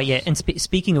sport. Oh, yeah, and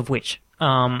speaking of which,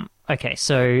 okay,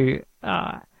 so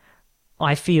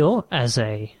I feel as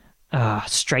a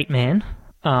straight man,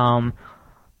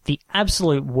 the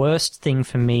absolute worst thing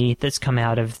for me that's come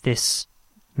out of this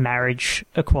marriage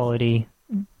equality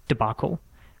debacle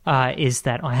is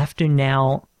that I have to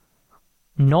now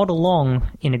nod along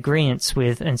in agreement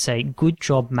with and say, good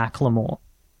job, Macklemore.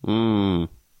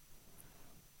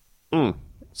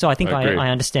 So I think I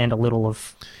understand a little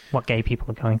of what gay people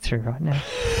are going through right now.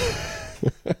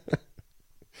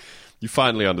 You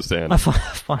finally understand. I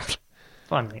finally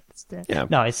understand. Yeah.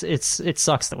 No, it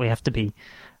sucks that we have to be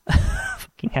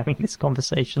fucking having this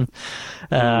conversation.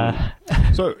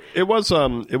 So it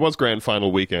was grand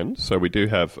final weekend, so we do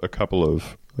have a couple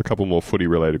more footy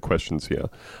related questions here.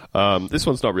 This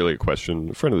one's not really a question.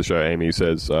 A friend of the show, Amy,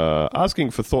 says asking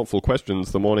for thoughtful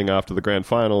questions the morning after the grand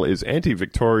final is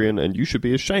anti-Victorian and you should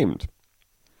be ashamed.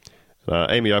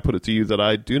 Amy, I put it to you that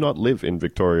I do not live in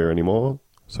Victoria anymore,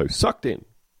 so sucked in.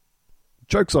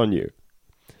 Joke's on you.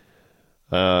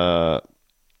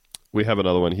 We have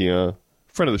another one here.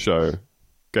 Friend of the show,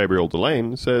 Gabriel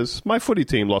Delane, says, my footy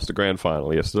team lost a grand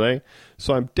final yesterday,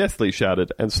 so I'm deathly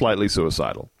shattered and slightly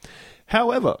suicidal.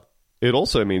 However, it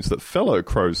also means that fellow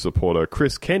Crows supporter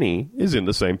Chris Kenny is in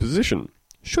the same position.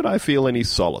 Should I feel any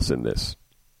solace in this?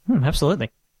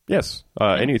 Absolutely. Yes.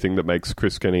 Anything that makes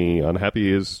Chris Kenny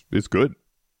unhappy is good.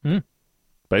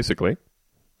 Basically.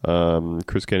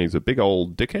 Chris Kenny's a big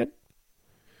old dickhead.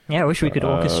 Yeah, I wish we could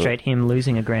orchestrate him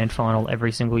losing a grand final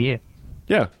every single year.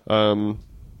 Yeah.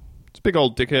 It's a big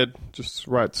old dickhead. Just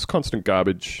writes constant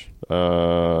garbage.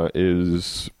 I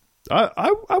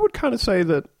would kind of say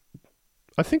that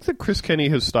I think that Chris Kenny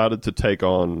has started to take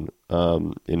on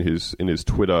in his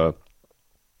Twitter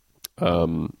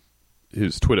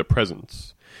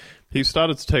presence. He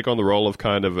started to take on the role of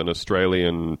kind of an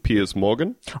Australian Piers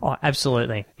Morgan. Oh,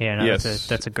 absolutely. Yeah, no, Yes.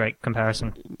 that's a great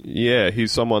comparison. Yeah,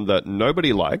 he's someone that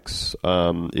nobody likes,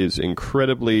 is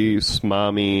incredibly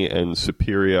smarmy and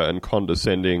superior and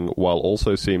condescending, while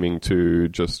also seeming to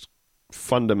just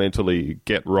fundamentally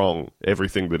get wrong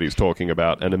everything that he's talking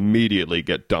about and immediately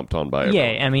get dumped on by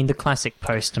everyone. Yeah, I mean, the classic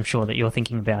post I'm sure that you're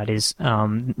thinking about is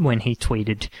when he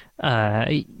tweeted,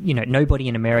 nobody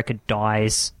in America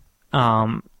dies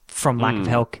from lack of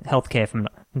healthcare, from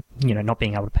not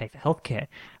being able to pay for healthcare,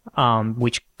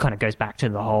 which kind of goes back to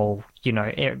the whole,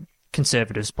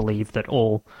 conservatives believe that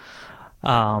all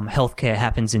healthcare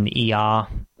happens in the ER.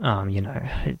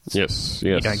 Yes.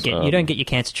 You don't get your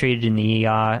cancer treated in the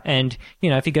ER, and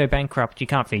if you go bankrupt, you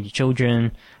can't feed your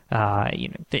children.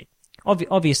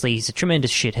 Obviously, he's a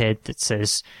tremendous shithead that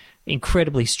says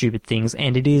incredibly stupid things,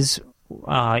 and it is,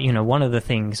 one of the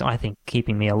things I think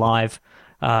keeping me alive.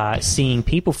 Seeing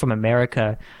people from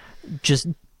America just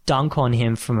dunk on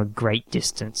him from a great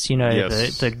distance.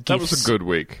 Yes, the GIFs. that was a good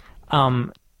week.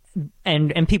 And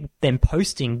people then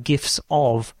posting GIFs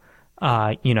of,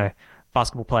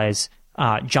 basketball players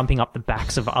jumping up the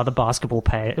backs of other basketball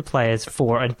players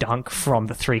for a dunk from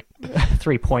the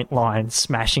three-point line,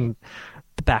 smashing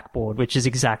the backboard, which is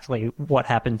exactly what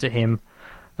happened to him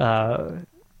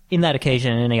in that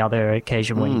occasion and any other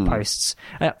occasion when he posts.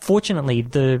 Fortunately,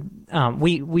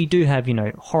 we do have,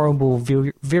 horrible,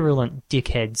 virulent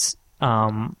dickheads,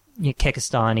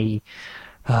 Kekistani,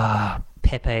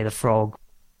 Pepe the Frog,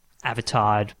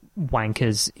 Avatar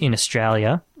wankers in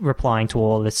Australia replying to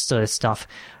all this sort of stuff.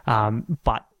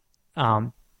 But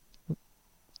the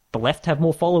left have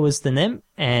more followers than them,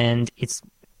 and it's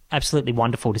absolutely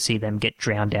wonderful to see them get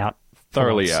drowned out.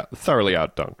 Thoroughly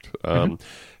outdunked.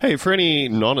 Hey, for any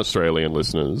non-Australian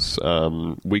listeners,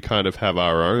 we kind of have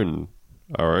our own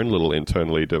little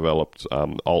internally developed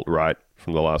alt-right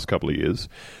from the last couple of years.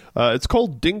 It's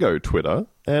called Dingo Twitter,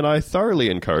 and I thoroughly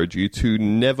encourage you to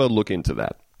never look into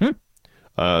that.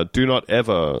 Do not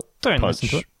ever don't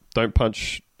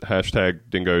punch hashtag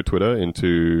Dingo Twitter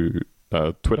into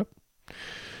Twitter.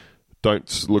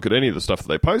 Don't look at any of the stuff that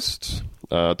they post.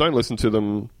 Don't listen to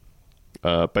them.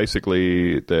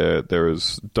 Basically, they're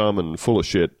as dumb and full of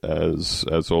shit as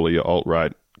all of your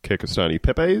alt-right Kekistani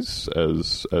Pepes,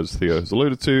 as Theo has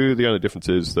alluded to. The only difference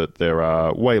is that there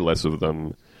are way less of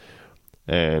them,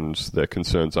 and their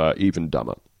concerns are even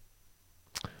dumber.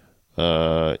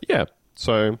 Yeah,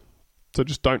 so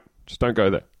just don't go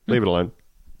there. Leave it alone.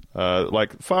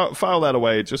 File that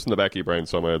away just in the back of your brain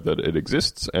somewhere that it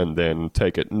exists, and then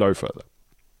take it no further.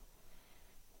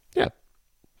 Yeah.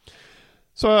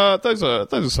 So those are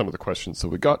some of the questions that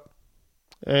we got,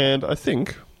 and I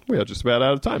think we are just about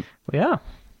out of time. We are.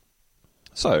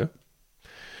 So,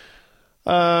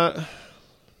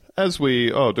 as we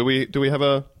do we have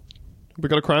we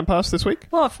got a crime pass this week?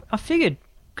 Well, I figured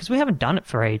because we haven't done it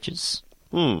for ages.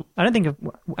 I don't think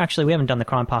actually we haven't done the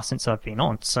crime pass since I've been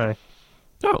on. So,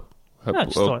 do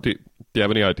you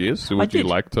have any ideas? Would you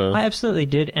like to? I absolutely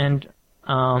did, and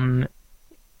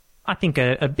I think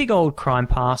a big old crime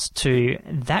pass to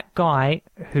that guy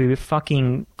who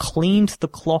fucking cleaned the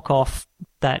clock off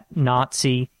that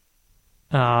Nazi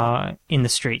in the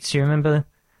streets. You remember?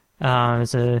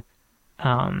 There's a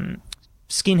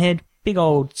skinhead, big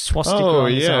old swastika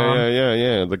on his arm.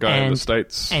 Yeah. The guy in the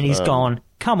States. And he's gone,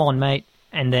 come on, mate.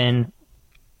 And then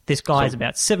this guy is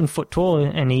about 7 foot tall,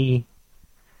 and he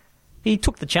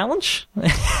took the challenge.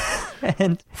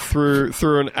 And through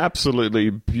an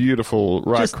absolutely beautiful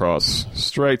cross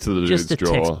straight to the dude's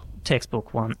jaw.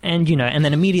 Textbook one. And, and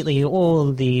then immediately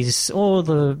all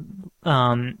the,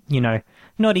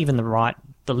 not even the right,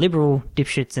 the liberal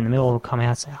dipshits in the middle will come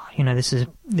out and say,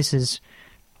 this is,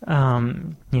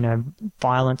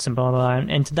 violence and blah, blah.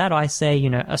 And to that I say,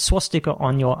 a swastika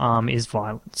on your arm is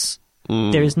violence.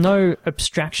 There is no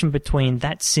abstraction between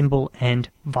that symbol and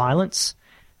violence.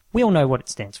 We all know what it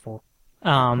stands for.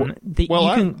 I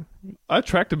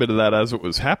tracked a bit of that as it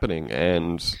was happening,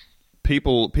 and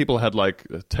people had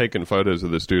taken photos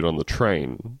of this dude on the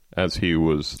train as he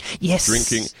was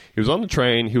drinking. He was on the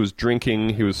train. He was drinking.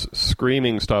 He was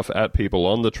screaming stuff at people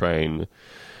on the train,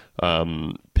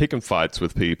 picking fights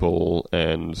with people,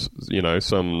 and some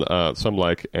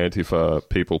Antifa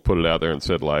people put it out there and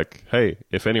said hey,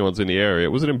 if anyone's in the area,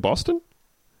 was it in Boston?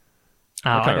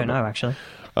 I don't know actually.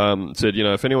 Said,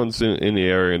 if anyone's in the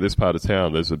area in this part of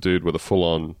town, there's a dude with a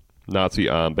full-on Nazi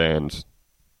armband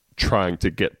trying to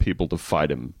get people to fight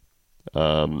him.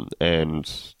 And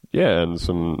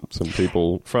some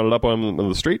people fronted up on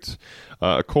the streets.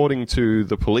 According to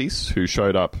the police who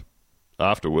showed up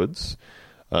afterwards,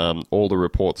 all the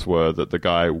reports were that the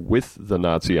guy with the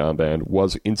Nazi armband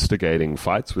was instigating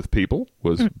fights with people,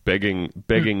 was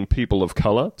begging people of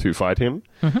color to fight him.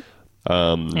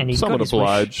 And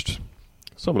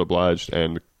Someone obliged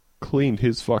and cleaned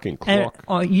his fucking clock.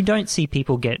 And, you don't see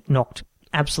people get knocked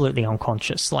absolutely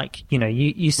unconscious.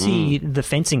 You see the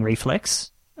fencing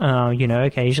reflex,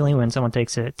 occasionally when someone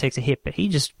takes a hit, but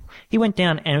he went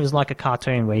down, and it was like a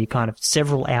cartoon where you kind of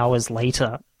several hours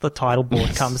later, the title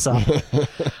board comes up.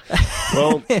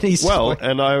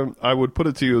 And I would put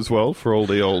it to you as well for all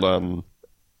the old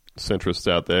centrists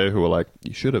out there who are like,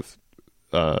 you should have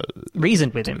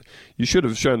reasoned with him. You should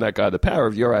have shown that guy the power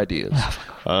of your ideas.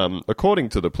 According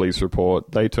to the police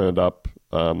report, they turned up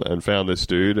and found this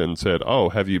dude and said, "Oh,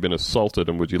 have you been assaulted,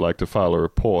 and would you like to file a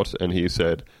report?" And he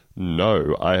said,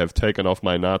 "No, I have taken off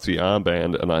my Nazi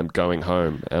armband and I'm going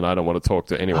home, and I don't want to talk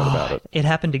to anyone about it." It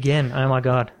happened again. Oh my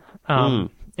god.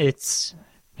 It's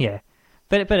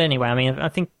but anyway, I mean, I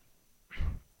think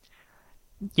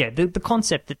the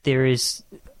concept that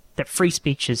that free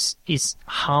speech is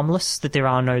harmless, that there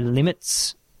are no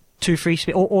limits to free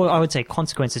speech, or I would say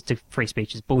consequences to free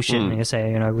speech is bullshit. And you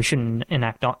say, we shouldn't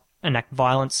enact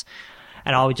violence.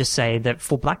 And I would just say that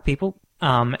for black people,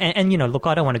 look,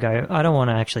 I don't want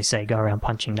to actually say go around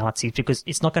punching Nazis, because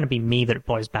it's not going to be me that it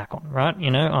blows back on, right?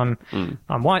 I'm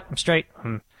white, I'm straight,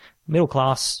 I'm middle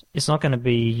class. It's not going to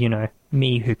be,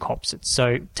 me who cops it.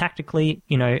 So tactically,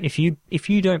 if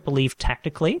you don't believe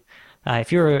tactically,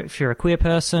 if you're a queer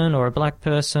person or a black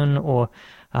person or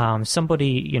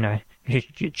somebody, who's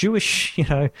Jewish,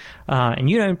 and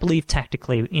you don't believe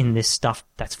tactically in this stuff,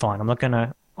 that's fine.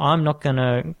 I'm not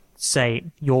gonna say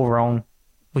you're wrong.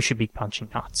 We should be punching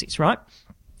Nazis, right?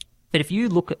 But if you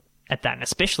look at that, and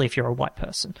especially if you're a white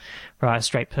person, right, a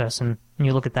straight person, and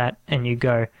you look at that and you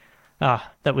go,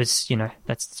 that was,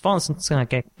 that's violence. It's not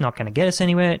going to get us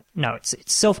anywhere. No, it's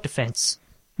self-defense.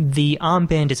 The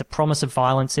armband is a promise of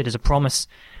violence. It is a promise,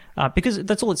 because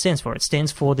that's all it stands for. It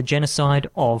stands for the genocide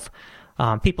of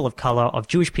people of color, of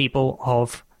Jewish people,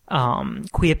 of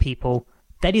queer people.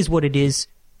 That is what it is.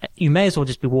 You may as well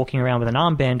just be walking around with an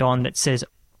armband on that says,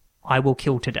 "I will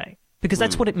kill today," because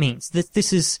that's what it means.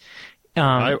 This is.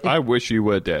 I wish you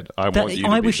were dead. I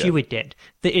wish you were dead.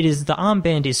 The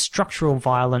armband is structural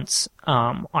violence.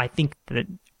 I think that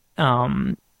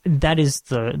that is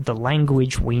the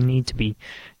language we need to be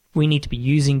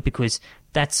using, because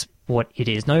that's what it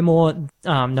is. No more,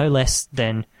 no less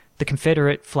than the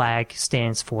Confederate flag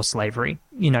stands for slavery.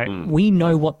 We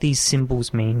know what these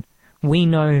symbols mean. We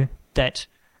know that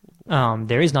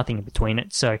there is nothing in between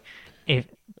it. So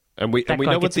And we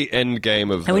know what the end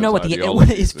game of and we know what the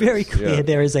ideologies it's very clear. Yeah.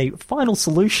 There is a final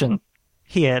solution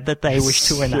here that they wish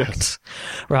to enact. Yes.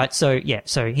 Right, so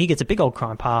he gets a big old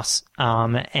crime pass,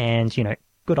 and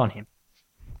good on him.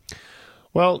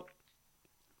 Well,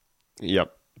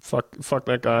 yep. Fuck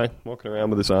that guy walking around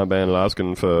with his armband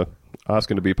and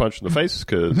asking to be punched in the face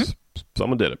because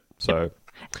someone did it. So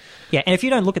yeah, and if you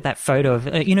don't look at that photo of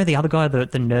the other guy, the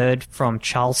nerd from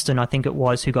Charleston, I think it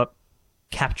was, who got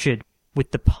captured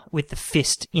with the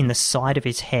fist in the side of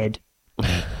his head.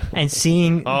 And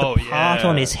seeing the part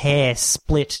on his hair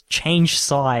split, change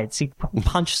sides. He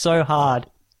punched so hard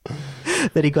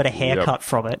that he got a haircut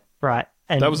from it, right?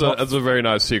 And that was a very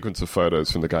nice sequence of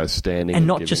photos from the guy standing and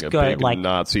not giving just a go big like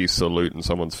Nazi salute in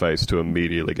someone's face to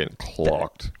immediately get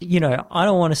clocked. I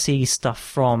don't want to see stuff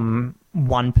from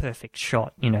One Perfect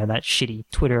Shot, that shitty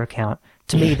Twitter account.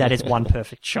 To me, that is One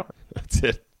Perfect Shot. That's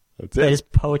it. That is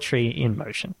poetry in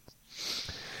motion.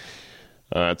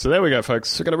 All right, so there we go,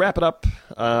 folks. We're going to wrap it up.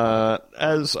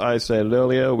 As I said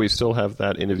earlier, we still have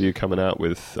that interview coming out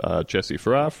with Jesse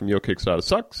Farrar from Your Kickstarter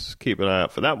Sucks. Keep an eye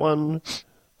out for that one.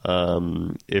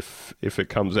 If it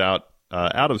comes out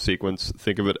of sequence,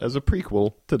 think of it as a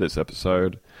prequel to this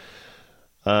episode.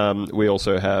 We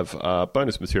also have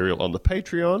bonus material on the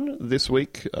Patreon. This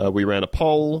week, we ran a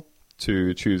poll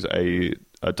to choose a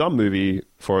dumb movie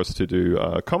for us to do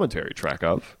a commentary track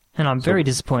of. And I'm very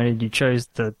disappointed you chose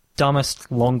the dumbest,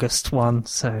 longest one.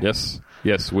 So yes,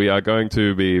 we are going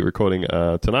to be recording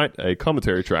tonight a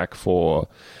commentary track for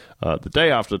The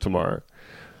Day After Tomorrow,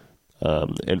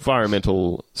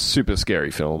 environmental, super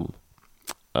scary film,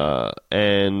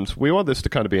 and we want this to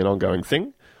kind of be an ongoing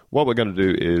thing. What we're going to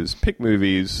do is pick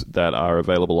movies that are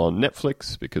available on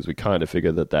Netflix, because we kind of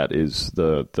figure that is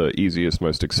the easiest,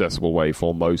 most accessible way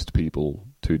for most people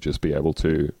to just be able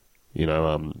to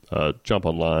jump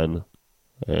online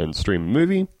and stream a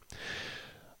movie.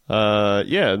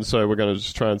 And so we're going to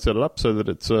just try and set it up so that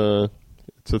it's a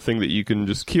thing that you can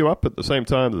just queue up at the same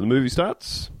time that the movie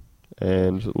starts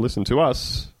and listen to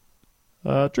us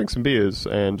drink some beers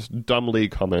and dumbly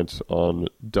comment on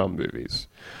dumb movies.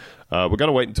 We're going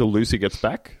to wait until Lucy gets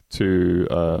back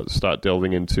to start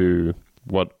delving into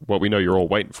what we know you're all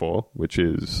waiting for, which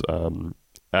is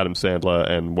Adam Sandler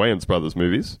and Wayans Brothers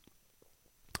movies.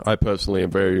 I personally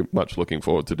am very much looking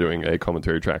forward to doing a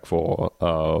commentary track for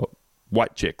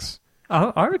White Chicks.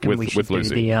 I reckon we should do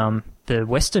the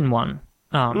Western one,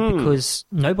 because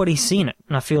nobody's seen it,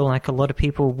 and I feel like a lot of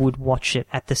people would watch it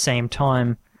at the same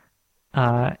time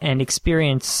and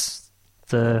experience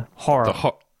the horror.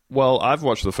 Well, I've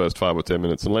watched the first 5 or 10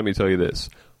 minutes, and let me tell you this.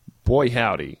 Boy,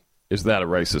 howdy, is that a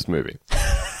racist movie.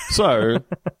 So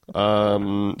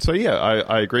yeah,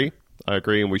 I agree.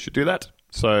 And we should do that.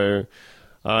 So,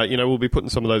 we'll be putting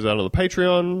some of those out on the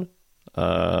Patreon,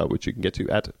 which you can get to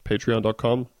at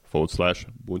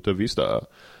patreon.com/Bunta Vista.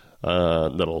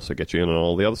 That'll also get you in on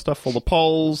all the other stuff, all the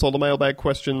polls, all the mailbag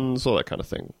questions, all that kind of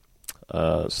thing.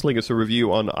 Sling us a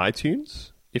review on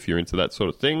iTunes if you're into that sort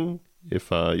of thing.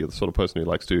 If you're the sort of person who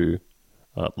likes to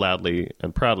loudly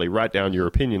and proudly write down your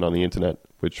opinion on the internet,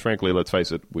 which, frankly, let's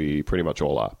face it, we pretty much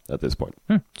all are at this point.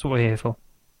 That's what we're here for.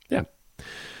 Yeah.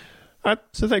 All right,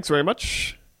 so thanks very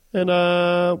much. And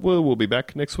we'll be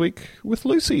back next week with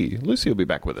Lucy. Lucy will be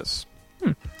back with us.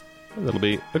 And that'll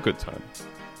be a good time.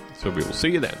 So we will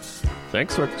see you then.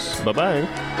 Thanks, folks.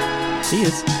 Bye-bye. See you.